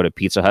is you get to go to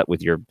Pizza Hut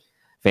with your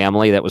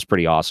family, that was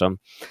pretty awesome.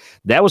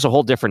 That was a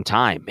whole different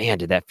time. Man,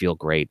 did that feel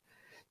great.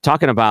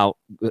 Talking about,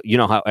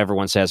 how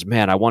everyone says,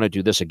 man, I want to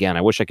do this again.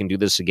 I wish I can do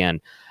this again.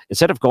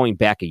 Instead of going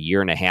back a year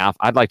and a half,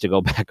 I'd like to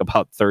go back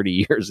about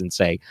 30 years and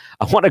say,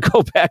 I want to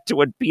go back to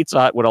what Pizza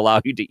Hut would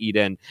allow you to eat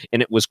in.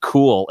 And it was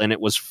cool and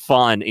it was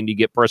fun. And you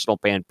get personal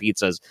pan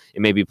pizzas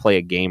and maybe play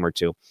a game or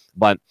two.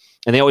 And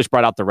they always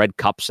brought out the red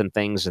cups and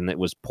things, and it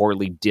was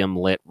poorly dim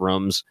lit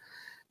rooms,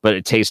 but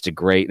it tasted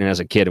great. And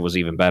as a kid, it was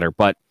even better.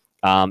 But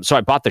so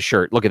I bought the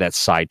shirt. Look at that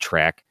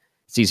sidetrack.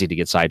 It's easy to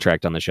get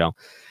sidetracked on the show.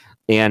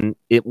 And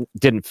it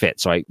didn't fit.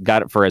 So I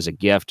got it for her as a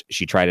gift.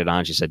 She tried it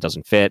on. She said it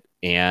doesn't fit.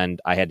 And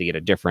I had to get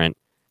a different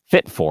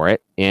fit for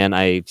it. And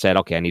I said,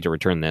 okay, I need to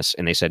return this.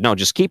 And they said, no,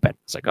 just keep it.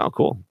 It's like, oh,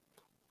 cool.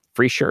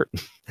 Free shirt.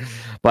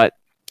 But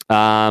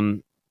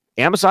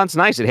Amazon's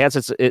nice. It has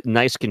its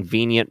nice,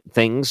 convenient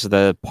things,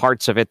 the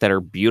parts of it that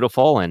are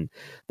beautiful. And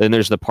then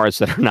there's the parts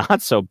that are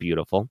not so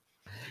beautiful.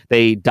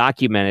 They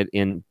documented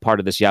in part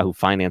of this Yahoo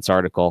Finance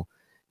article.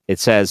 It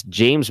says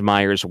James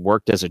Myers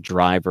worked as a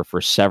driver for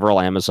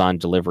several Amazon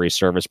delivery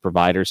service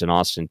providers in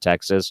Austin,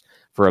 Texas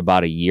for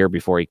about a year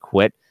before he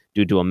quit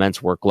due to immense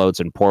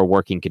workloads and poor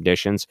working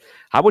conditions.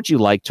 How would you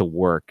like to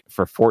work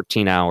for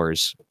 14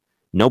 hours,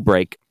 no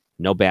break,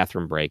 no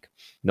bathroom break,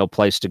 no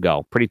place to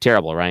go? Pretty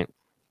terrible, right?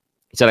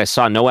 He said, I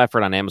saw no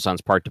effort on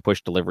Amazon's part to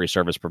push delivery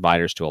service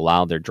providers to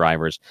allow their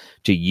drivers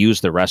to use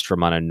the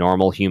restroom on a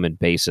normal human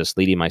basis,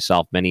 leading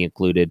myself, many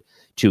included,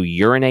 to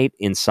urinate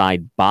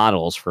inside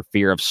bottles for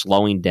fear of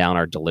slowing down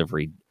our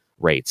delivery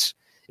rates.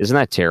 Isn't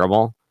that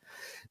terrible?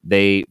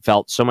 They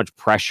felt so much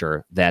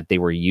pressure that they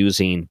were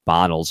using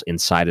bottles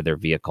inside of their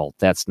vehicle.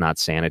 That's not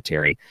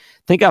sanitary.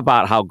 Think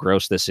about how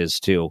gross this is,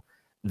 too.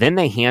 Then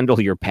they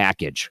handle your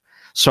package.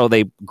 So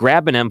they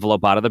grab an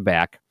envelope out of the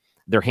back,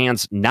 their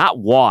hands not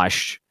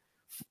washed,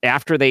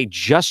 after they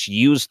just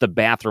used the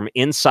bathroom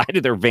inside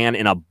of their van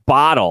in a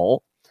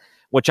bottle,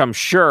 which I'm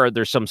sure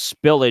there's some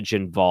spillage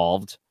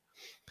involved.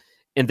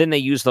 And then they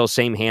use those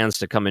same hands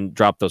to come and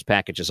drop those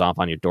packages off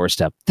on your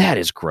doorstep. That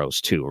is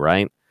gross too,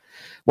 right?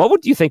 What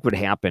would you think would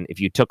happen if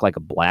you took like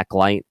a black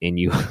light and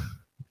you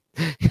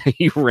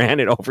you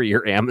ran it over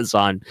your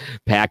Amazon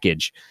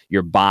package,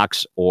 your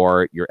box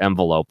or your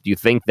envelope? Do you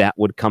think that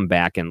would come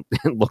back and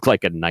look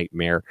like a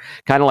nightmare?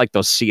 Kind of like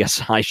those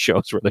CSI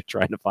shows where they're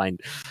trying to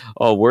find,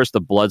 where's the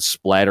blood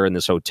splatter in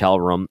this hotel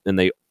room? And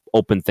they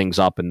open things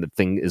up and the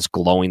thing is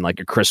glowing like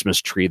a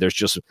Christmas tree. There's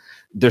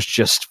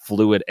just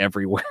fluid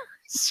everywhere.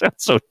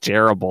 Sounds so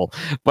terrible.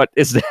 But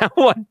is that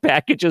what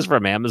packages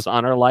from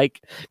Amazon are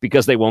like?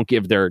 Because they won't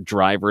give their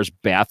drivers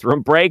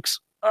bathroom breaks?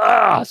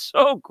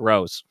 So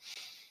gross.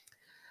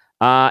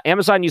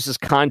 Amazon uses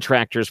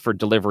contractors for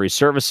delivery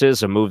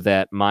services, a move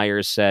that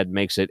Myers said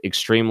makes it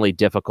extremely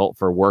difficult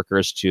for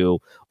workers to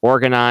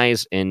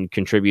organize and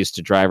contributes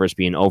to drivers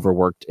being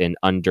overworked and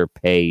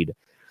underpaid.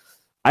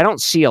 I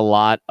don't see a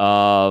lot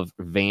of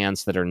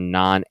vans that are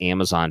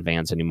non-Amazon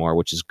vans anymore,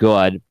 which is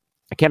good.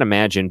 I can't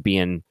imagine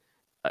being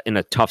in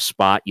a tough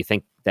spot. You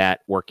think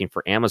that working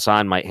for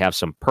Amazon might have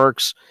some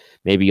perks.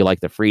 Maybe you like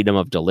the freedom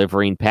of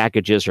delivering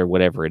packages or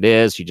whatever it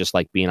is. You just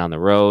like being on the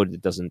road.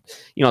 It doesn't,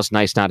 it's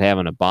nice not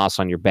having a boss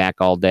on your back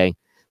all day.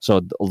 So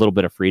a little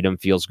bit of freedom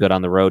feels good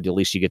on the road. At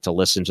least you get to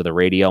listen to the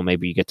radio.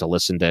 Maybe you get to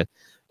listen to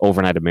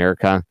Overnight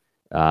America.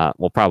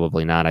 Well,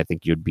 probably not. I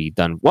think you'd be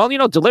done. Well,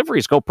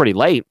 deliveries go pretty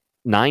late,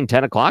 9,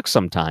 10 o'clock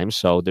sometimes.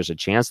 So there's a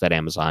chance that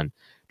Amazon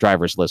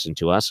drivers listen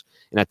to us.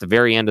 And at the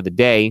very end of the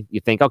day,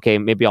 you think, okay,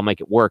 maybe I'll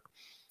make it work.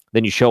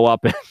 Then you show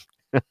up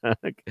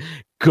and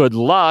good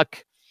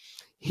luck.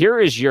 Here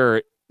is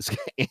your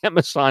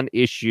Amazon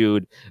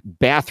issued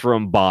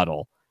bathroom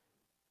bottle.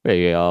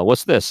 Hey,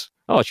 what's this?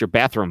 Oh, it's your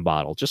bathroom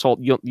bottle. Just hold.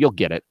 You'll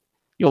get it.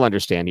 You'll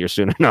understand here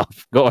soon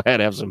enough. Go ahead,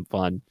 have some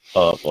fun.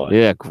 Oh boy.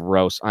 Yeah,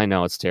 gross. I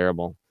know, it's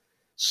terrible.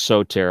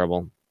 So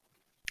terrible.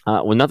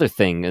 Another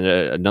thing,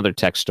 another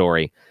tech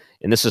story,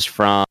 and this is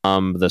from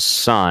The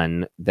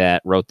Sun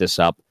that wrote this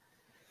up.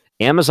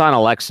 Amazon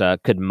Alexa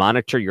could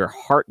monitor your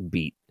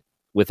heartbeat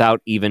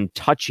without even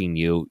touching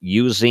you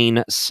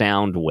using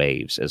sound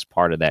waves as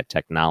part of that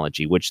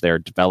technology, which they're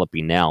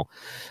developing now.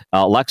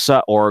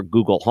 Alexa or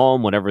Google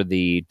Home, whatever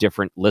the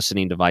different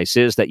listening device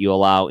is that you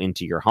allow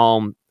into your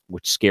home,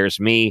 which scares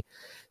me,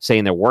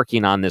 saying they're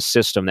working on this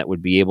system that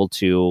would be able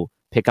to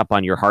pick up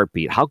on your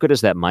heartbeat. How good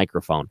is that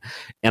microphone?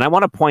 And I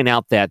want to point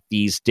out that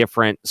these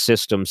different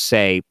systems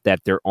say that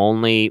they're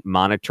only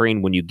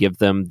monitoring when you give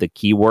them the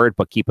keyword,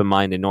 but keep in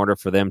mind, in order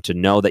for them to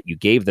know that you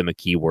gave them a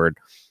keyword,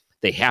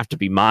 they have to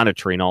be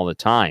monitoring all the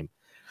time.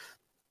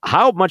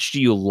 How much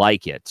do you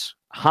like it?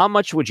 How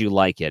much would you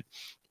like it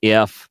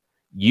if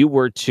you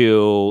were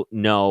to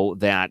know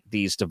that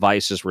these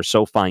devices were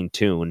so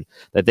fine-tuned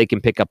that they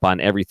can pick up on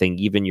everything,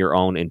 even your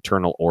own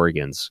internal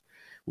organs?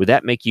 Would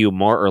that make you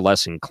more or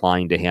less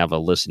inclined to have a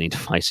listening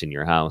device in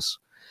your house?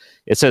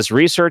 It says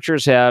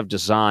researchers have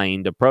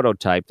designed a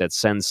prototype that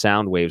sends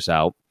sound waves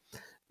out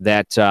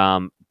that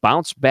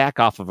bounce back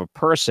off of a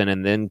person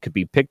and then could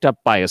be picked up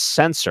by a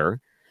sensor.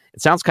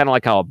 It sounds kind of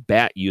like how a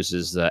bat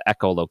uses the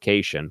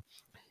echolocation.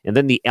 And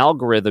then the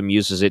algorithm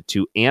uses it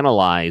to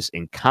analyze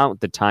and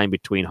count the time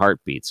between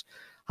heartbeats.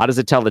 How does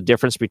it tell the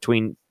difference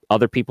between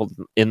other people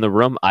in the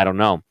room? I don't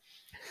know.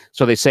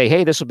 So they say,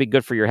 hey, this will be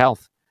good for your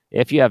health.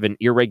 If you have an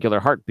irregular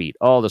heartbeat,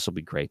 this will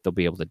be great. They'll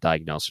be able to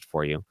diagnose it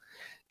for you.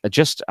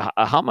 Just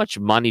how much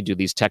money do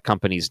these tech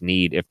companies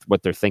need if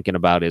what they're thinking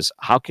about is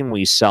how can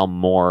we sell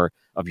more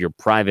of your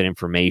private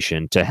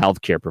information to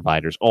healthcare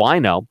providers? Oh, I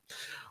know.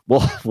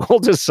 We'll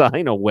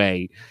design a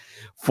way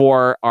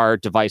for our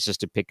devices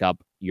to pick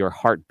up your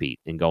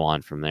heartbeat and go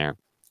on from there.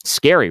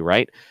 Scary,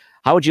 right?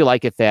 How would you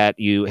like it that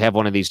you have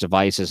one of these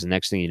devices and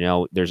next thing you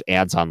know, there's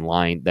ads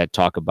online that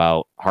talk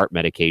about heart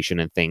medication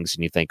and things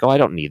and you think, I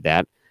don't need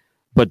that.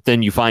 But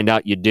then you find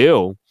out you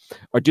do.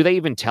 Or do they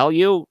even tell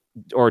you?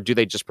 Or do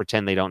they just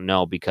pretend they don't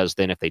know? Because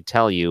then if they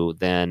tell you,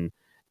 then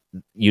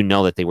you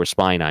know that they were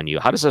spying on you.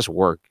 How does this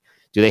work?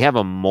 Do they have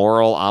a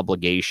moral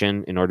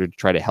obligation in order to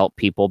try to help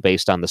people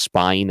based on the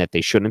spying that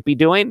they shouldn't be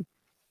doing?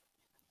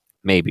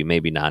 Maybe,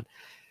 maybe not.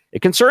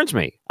 It concerns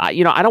me. I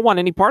don't want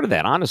any part of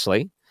that,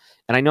 honestly.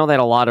 And I know that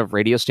a lot of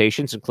radio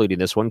stations, including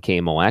this one,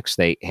 KMOX,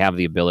 they have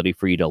the ability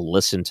for you to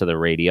listen to the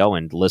radio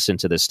and listen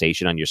to the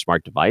station on your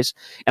smart device.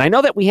 And I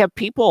know that we have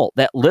people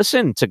that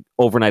listen to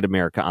Overnight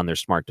America on their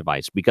smart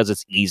device because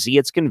it's easy,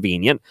 it's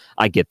convenient.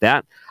 I get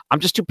that. I'm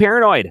just too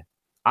paranoid.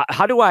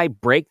 How do I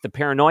break the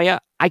paranoia?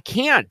 I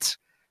can't.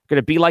 Going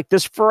to be like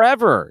this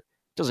forever.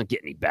 It doesn't get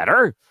any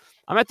better.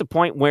 I'm at the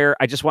point where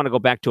I just want to go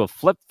back to a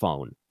flip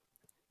phone.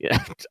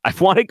 I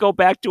want to go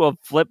back to a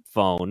flip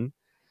phone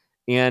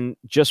and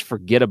just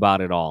forget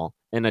about it all.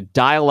 And a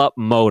dial-up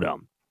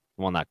modem.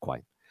 Well, not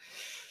quite.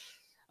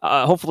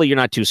 Hopefully you're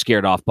not too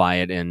scared off by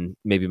it and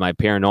maybe my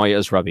paranoia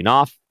is rubbing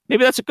off.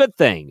 Maybe that's a good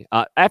thing.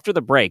 After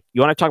the break,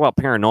 you want to talk about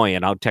paranoia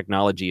and how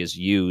technology is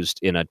used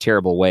in a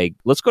terrible way.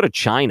 Let's go to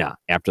China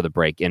after the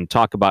break and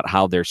talk about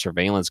how their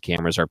surveillance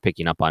cameras are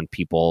picking up on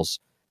people's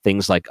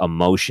things like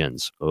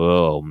emotions.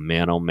 Oh,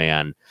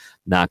 man,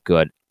 not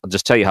good. I'll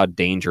just tell you how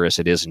dangerous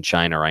it is in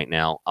China right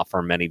now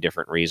for many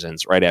different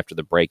reasons right after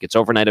the break. It's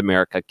Overnight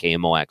America,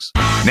 KMOX.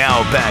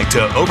 Now back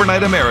to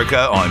Overnight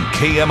America on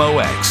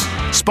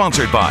KMOX.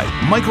 Sponsored by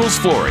Michael's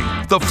Flooring,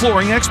 the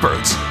flooring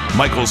experts.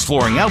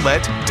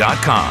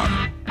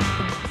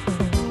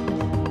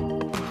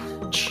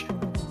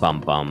 MichaelsFlooringOutlet.com.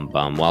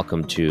 Bum.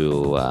 Welcome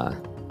to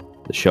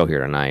the show here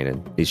tonight.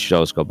 And these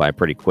shows go by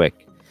pretty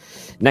quick.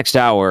 Next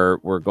hour,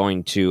 we're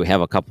going to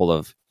have a couple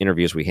of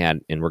interviews we had,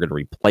 and we're going to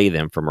replay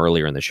them from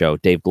earlier in the show.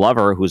 Dave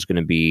Glover, who's going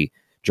to be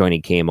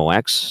joining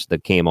KMOX, the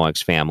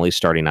KMOX family,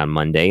 starting on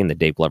Monday in the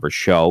Dave Glover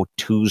Show.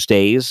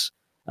 Tuesdays,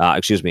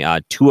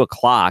 2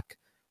 o'clock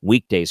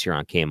weekdays here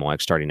on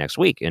KMOX starting next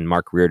week. And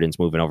Mark Reardon's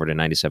moving over to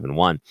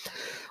 97.1.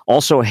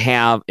 Also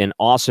have an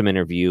awesome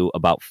interview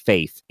about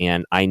faith.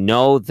 And I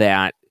know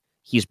that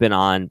he's been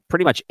on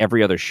pretty much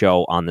every other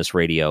show on this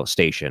radio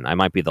station. I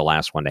might be the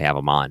last one to have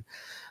him on,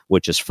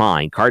 which is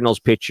fine. Cardinals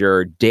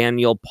pitcher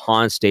Daniel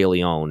Ponce de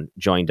Leon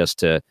joined us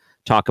to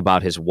talk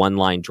about his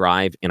one-line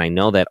drive. And I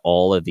know that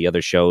all of the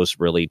other shows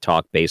really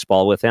talk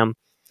baseball with him.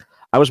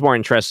 I was more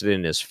interested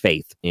in his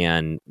faith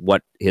and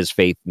what his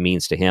faith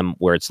means to him,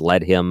 where it's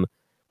led him.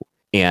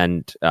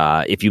 And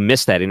if you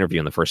missed that interview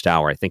in the first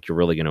hour, I think you're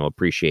really going to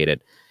appreciate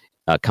it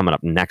coming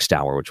up next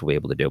hour, which we'll be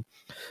able to do.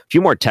 A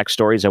few more tech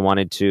stories I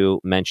wanted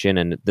to mention,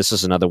 and this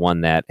is another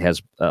one that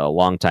has a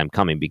long time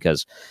coming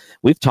because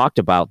we've talked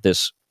about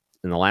this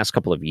in the last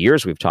couple of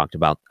years. We've talked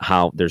about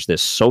how there's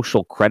this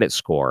social credit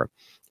score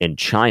in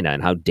China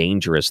and how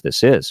dangerous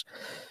this is.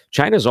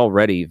 China's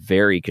already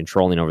very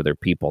controlling over their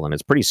people, and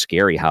it's pretty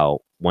scary how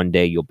one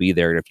day you'll be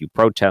there, and if you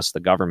protest the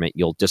government,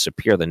 you'll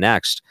disappear the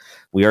next.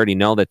 We already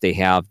know that they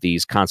have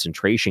these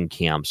concentration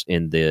camps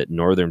in the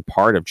northern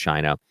part of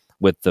China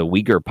with the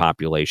Uyghur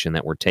population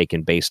that were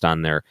taken based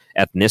on their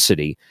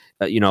ethnicity.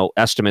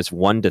 Estimates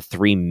 1 to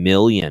 3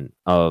 million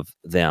of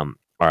them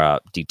are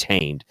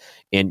detained,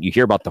 and you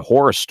hear about the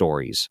horror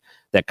stories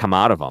that come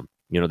out of them.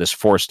 This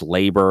forced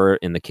labor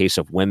in the case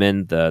of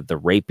women, the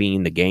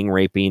raping, the gang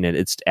raping, and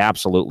it's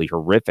absolutely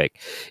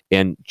horrific.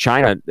 In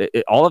China,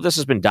 all of this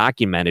has been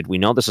documented. We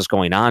know this is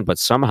going on, but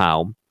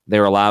somehow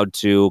they're allowed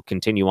to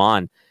continue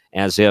on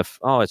as if,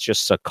 it's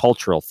just a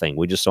cultural thing.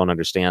 We just don't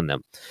understand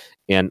them.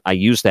 And I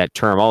use that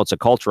term, it's a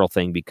cultural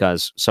thing,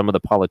 because some of the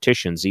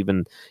politicians,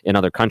 even in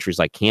other countries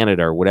like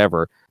Canada or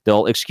whatever,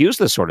 they'll excuse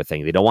this sort of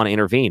thing. They don't want to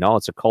intervene.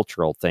 It's a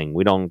cultural thing.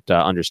 We don't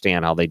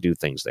understand how they do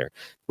things there.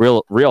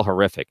 Real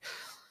horrific.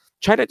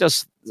 China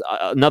does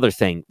another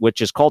thing,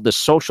 which is called the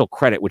social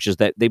credit, which is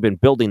that they've been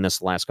building this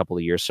the last couple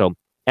of years. So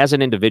as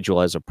an individual,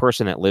 as a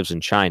person that lives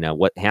in China,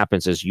 what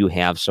happens is you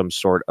have some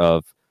sort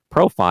of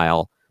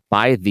profile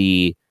by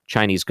the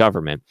Chinese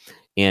government.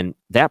 And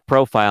that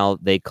profile,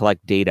 they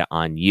collect data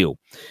on you.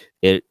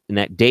 And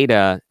that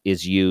data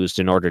is used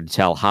in order to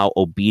tell how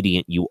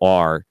obedient you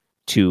are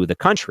to the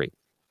country.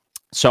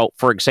 So,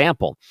 for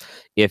example,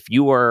 if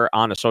you were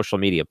on a social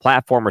media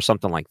platform or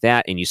something like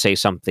that, and you say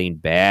something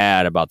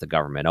bad about the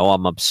government,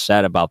 I'm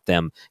upset about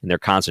them and their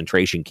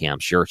concentration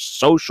camps, your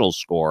social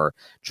score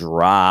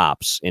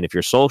drops. And if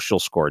your social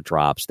score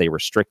drops, they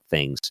restrict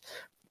things.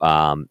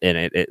 And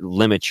it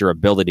limits your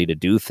ability to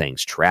do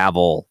things,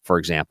 travel, for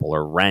example,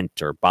 or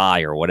rent or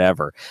buy or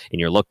whatever. And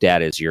you're looked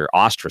at as you're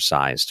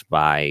ostracized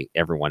by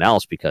everyone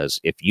else, because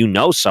if you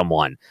know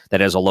someone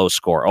that has a low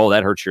score,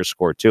 that hurts your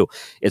score too.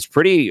 It's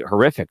pretty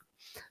horrific.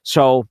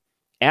 So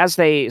as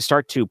they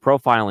start to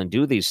profile and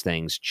do these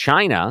things,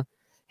 China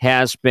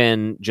has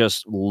been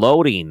just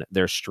loading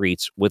their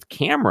streets with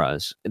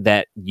cameras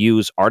that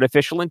use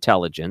artificial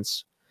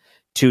intelligence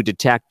to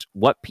detect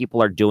what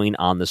people are doing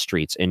on the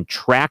streets and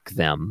track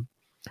them,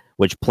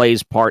 which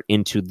plays part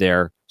into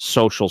their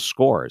social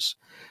scores.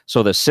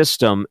 So the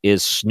system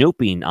is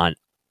snooping on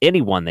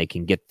anyone they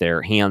can get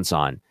their hands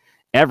on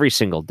every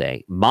single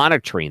day,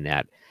 monitoring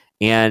that.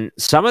 And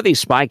some of these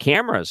spy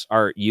cameras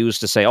are used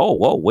to say,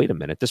 whoa, wait a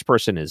minute, this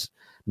person is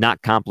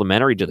not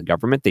complimentary to the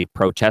government. They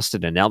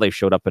protested, and now they've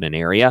showed up in an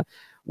area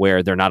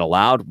where they're not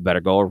allowed. Better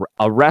go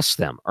arrest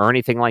them or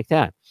anything like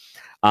that.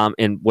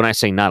 And when I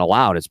say not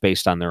allowed, it's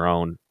based on their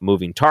own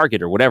moving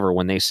target or whatever.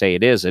 When they say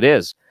it is, it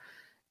is.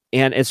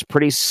 And it's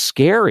pretty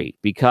scary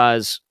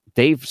because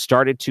they've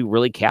started to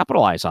really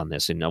capitalize on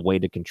this in a way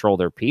to control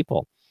their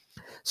people.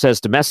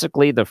 Says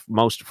domestically, the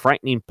most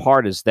frightening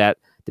part is that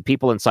the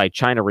people inside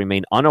China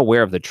remain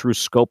unaware of the true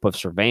scope of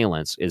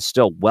surveillance is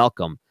still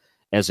welcome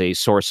as a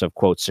source of,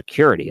 quote,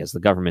 security. As the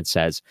government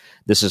says,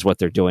 this is what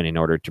they're doing in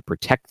order to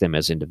protect them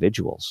as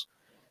individuals.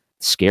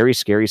 Scary,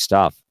 scary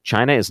stuff.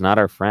 China is not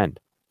our friend.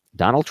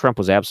 Donald Trump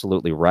was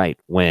absolutely right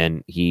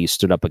when he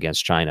stood up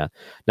against China,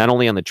 not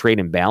only on the trade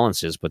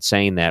imbalances, but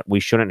saying that we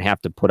shouldn't have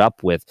to put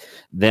up with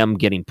them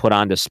getting put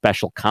onto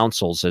special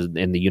councils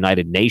in the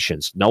United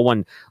Nations. No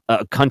one,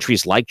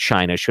 countries like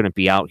China shouldn't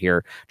be out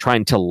here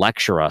trying to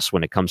lecture us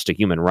when it comes to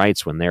human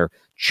rights when they're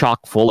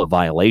chock full of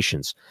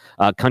violations.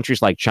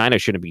 Countries like China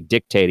shouldn't be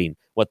dictating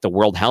what the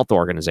World Health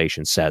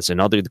Organization says,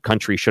 and other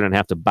countries shouldn't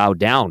have to bow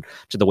down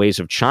to the ways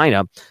of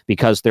China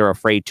because they're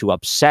afraid to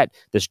upset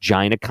this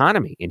giant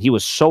economy. And he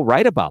was so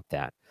right about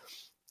that.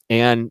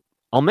 And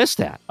I'll miss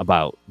that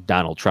about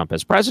Donald Trump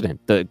as president,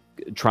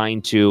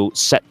 trying to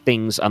set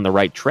things on the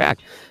right track,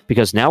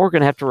 because now we're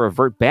going to have to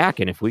revert back.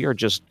 And if we are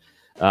just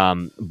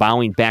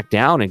bowing back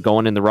down and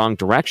going in the wrong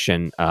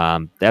direction,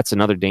 that's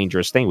another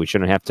dangerous thing. We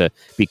shouldn't have to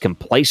be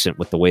complacent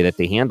with the way that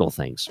they handle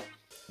things.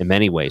 In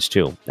many ways,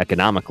 too,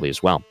 economically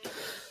as well.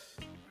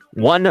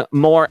 One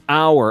more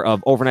hour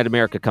of Overnight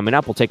America coming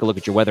up. We'll take a look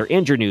at your weather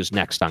and your news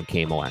next on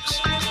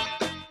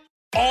KMOX.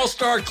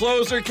 All-star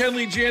closer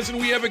Kenley Jansen,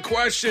 we have a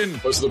question.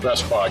 What's the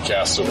best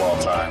podcast of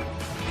all time?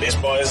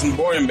 Baseball isn't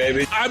boring,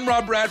 baby. I'm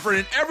Rob Bradford,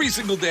 and every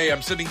single day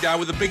I'm sitting down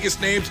with the biggest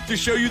names to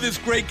show you this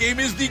great game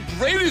is the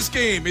greatest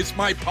game. It's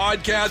my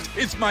podcast.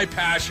 It's my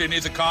passion.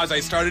 It's a cause I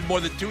started more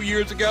than 2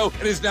 years ago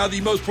and is now the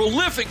most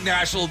prolific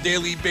national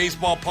daily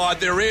baseball pod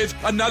there is.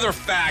 Another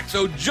fact.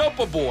 So jump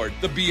aboard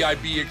the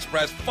BIB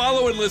Express.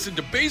 Follow and listen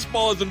to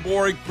Baseball Isn't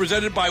Boring,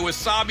 presented by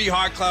Wasabi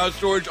Hot Cloud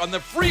Storage on the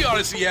free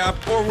Odyssey app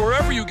or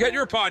wherever you get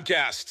your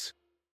podcasts.